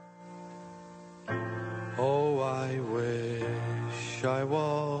 Oh, I wish I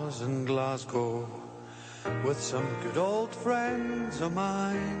was in Glasgow with some good old friends of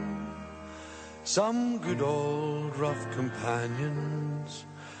mine, some good old rough companions,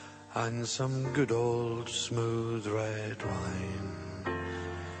 and some good old smooth red wine.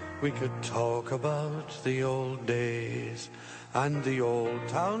 We could talk about the old days and the old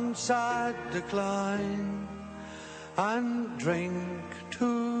town's sad decline, and drink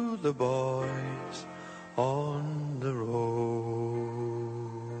to the boys on the road.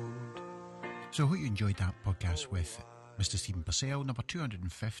 So I hope you enjoyed that podcast with Mr. Stephen Purcell, number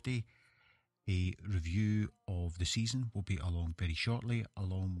 250. A review of the season will be along very shortly,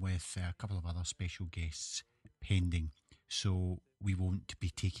 along with a couple of other special guests pending. So we won't be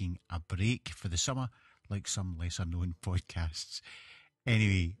taking a break for the summer like some lesser known podcasts.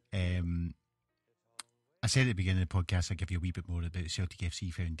 Anyway, I said at the beginning of the podcast I'd give you a wee bit more about the Celtic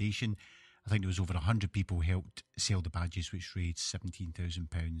FC Foundation. I think there was over 100 people helped sell the badges, which raised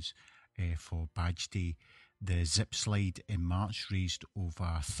 £17,000 for Badge Day. The zip slide in March raised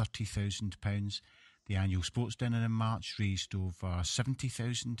over £30,000. The annual sports dinner in March raised over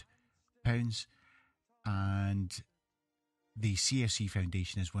 £70,000. And the CFC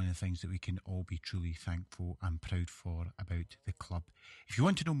Foundation is one of the things that we can all be truly thankful and proud for about the club. If you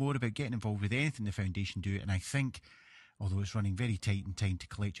want to know more about getting involved with anything the foundation do, and I think, although it's running very tight in time to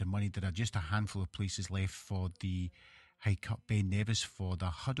collect your money, there are just a handful of places left for the High Cut Ben Nevis for the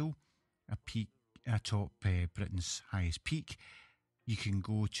Huddle, a peak atop Britain's highest peak. You can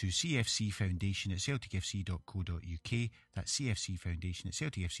go to CFC Foundation at celticfc.co.uk. That's CFC Foundation at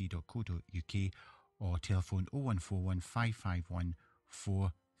celticfc.co.uk, or telephone 0141 551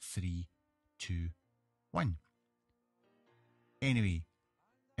 4321. Anyway,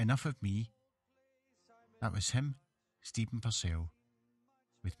 enough of me. That was him, Stephen Purcell,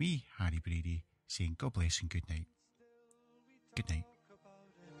 with me, Harry Brady, saying God bless and good night. Good night.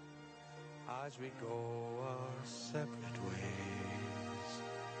 As we go our separate ways,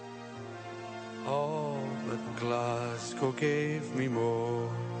 oh, but Glasgow gave me more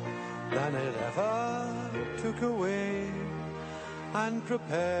than it ever took away, and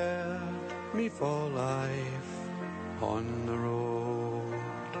prepared me for life on the road.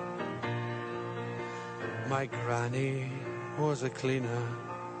 My granny was a cleaner,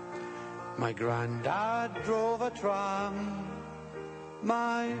 my granddad drove a tram,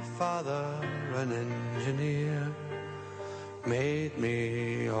 my father an engineer made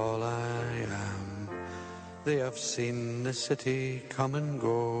me all I am. They have seen the city come and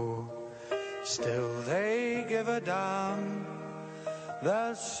go, still they give a damn.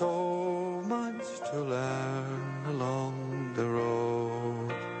 There's so much to learn along the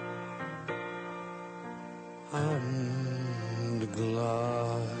road. And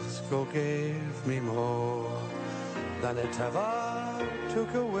Glasgow gave me more than it ever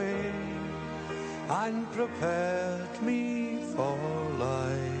took away, and prepared me for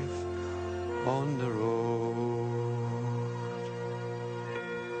life on the road.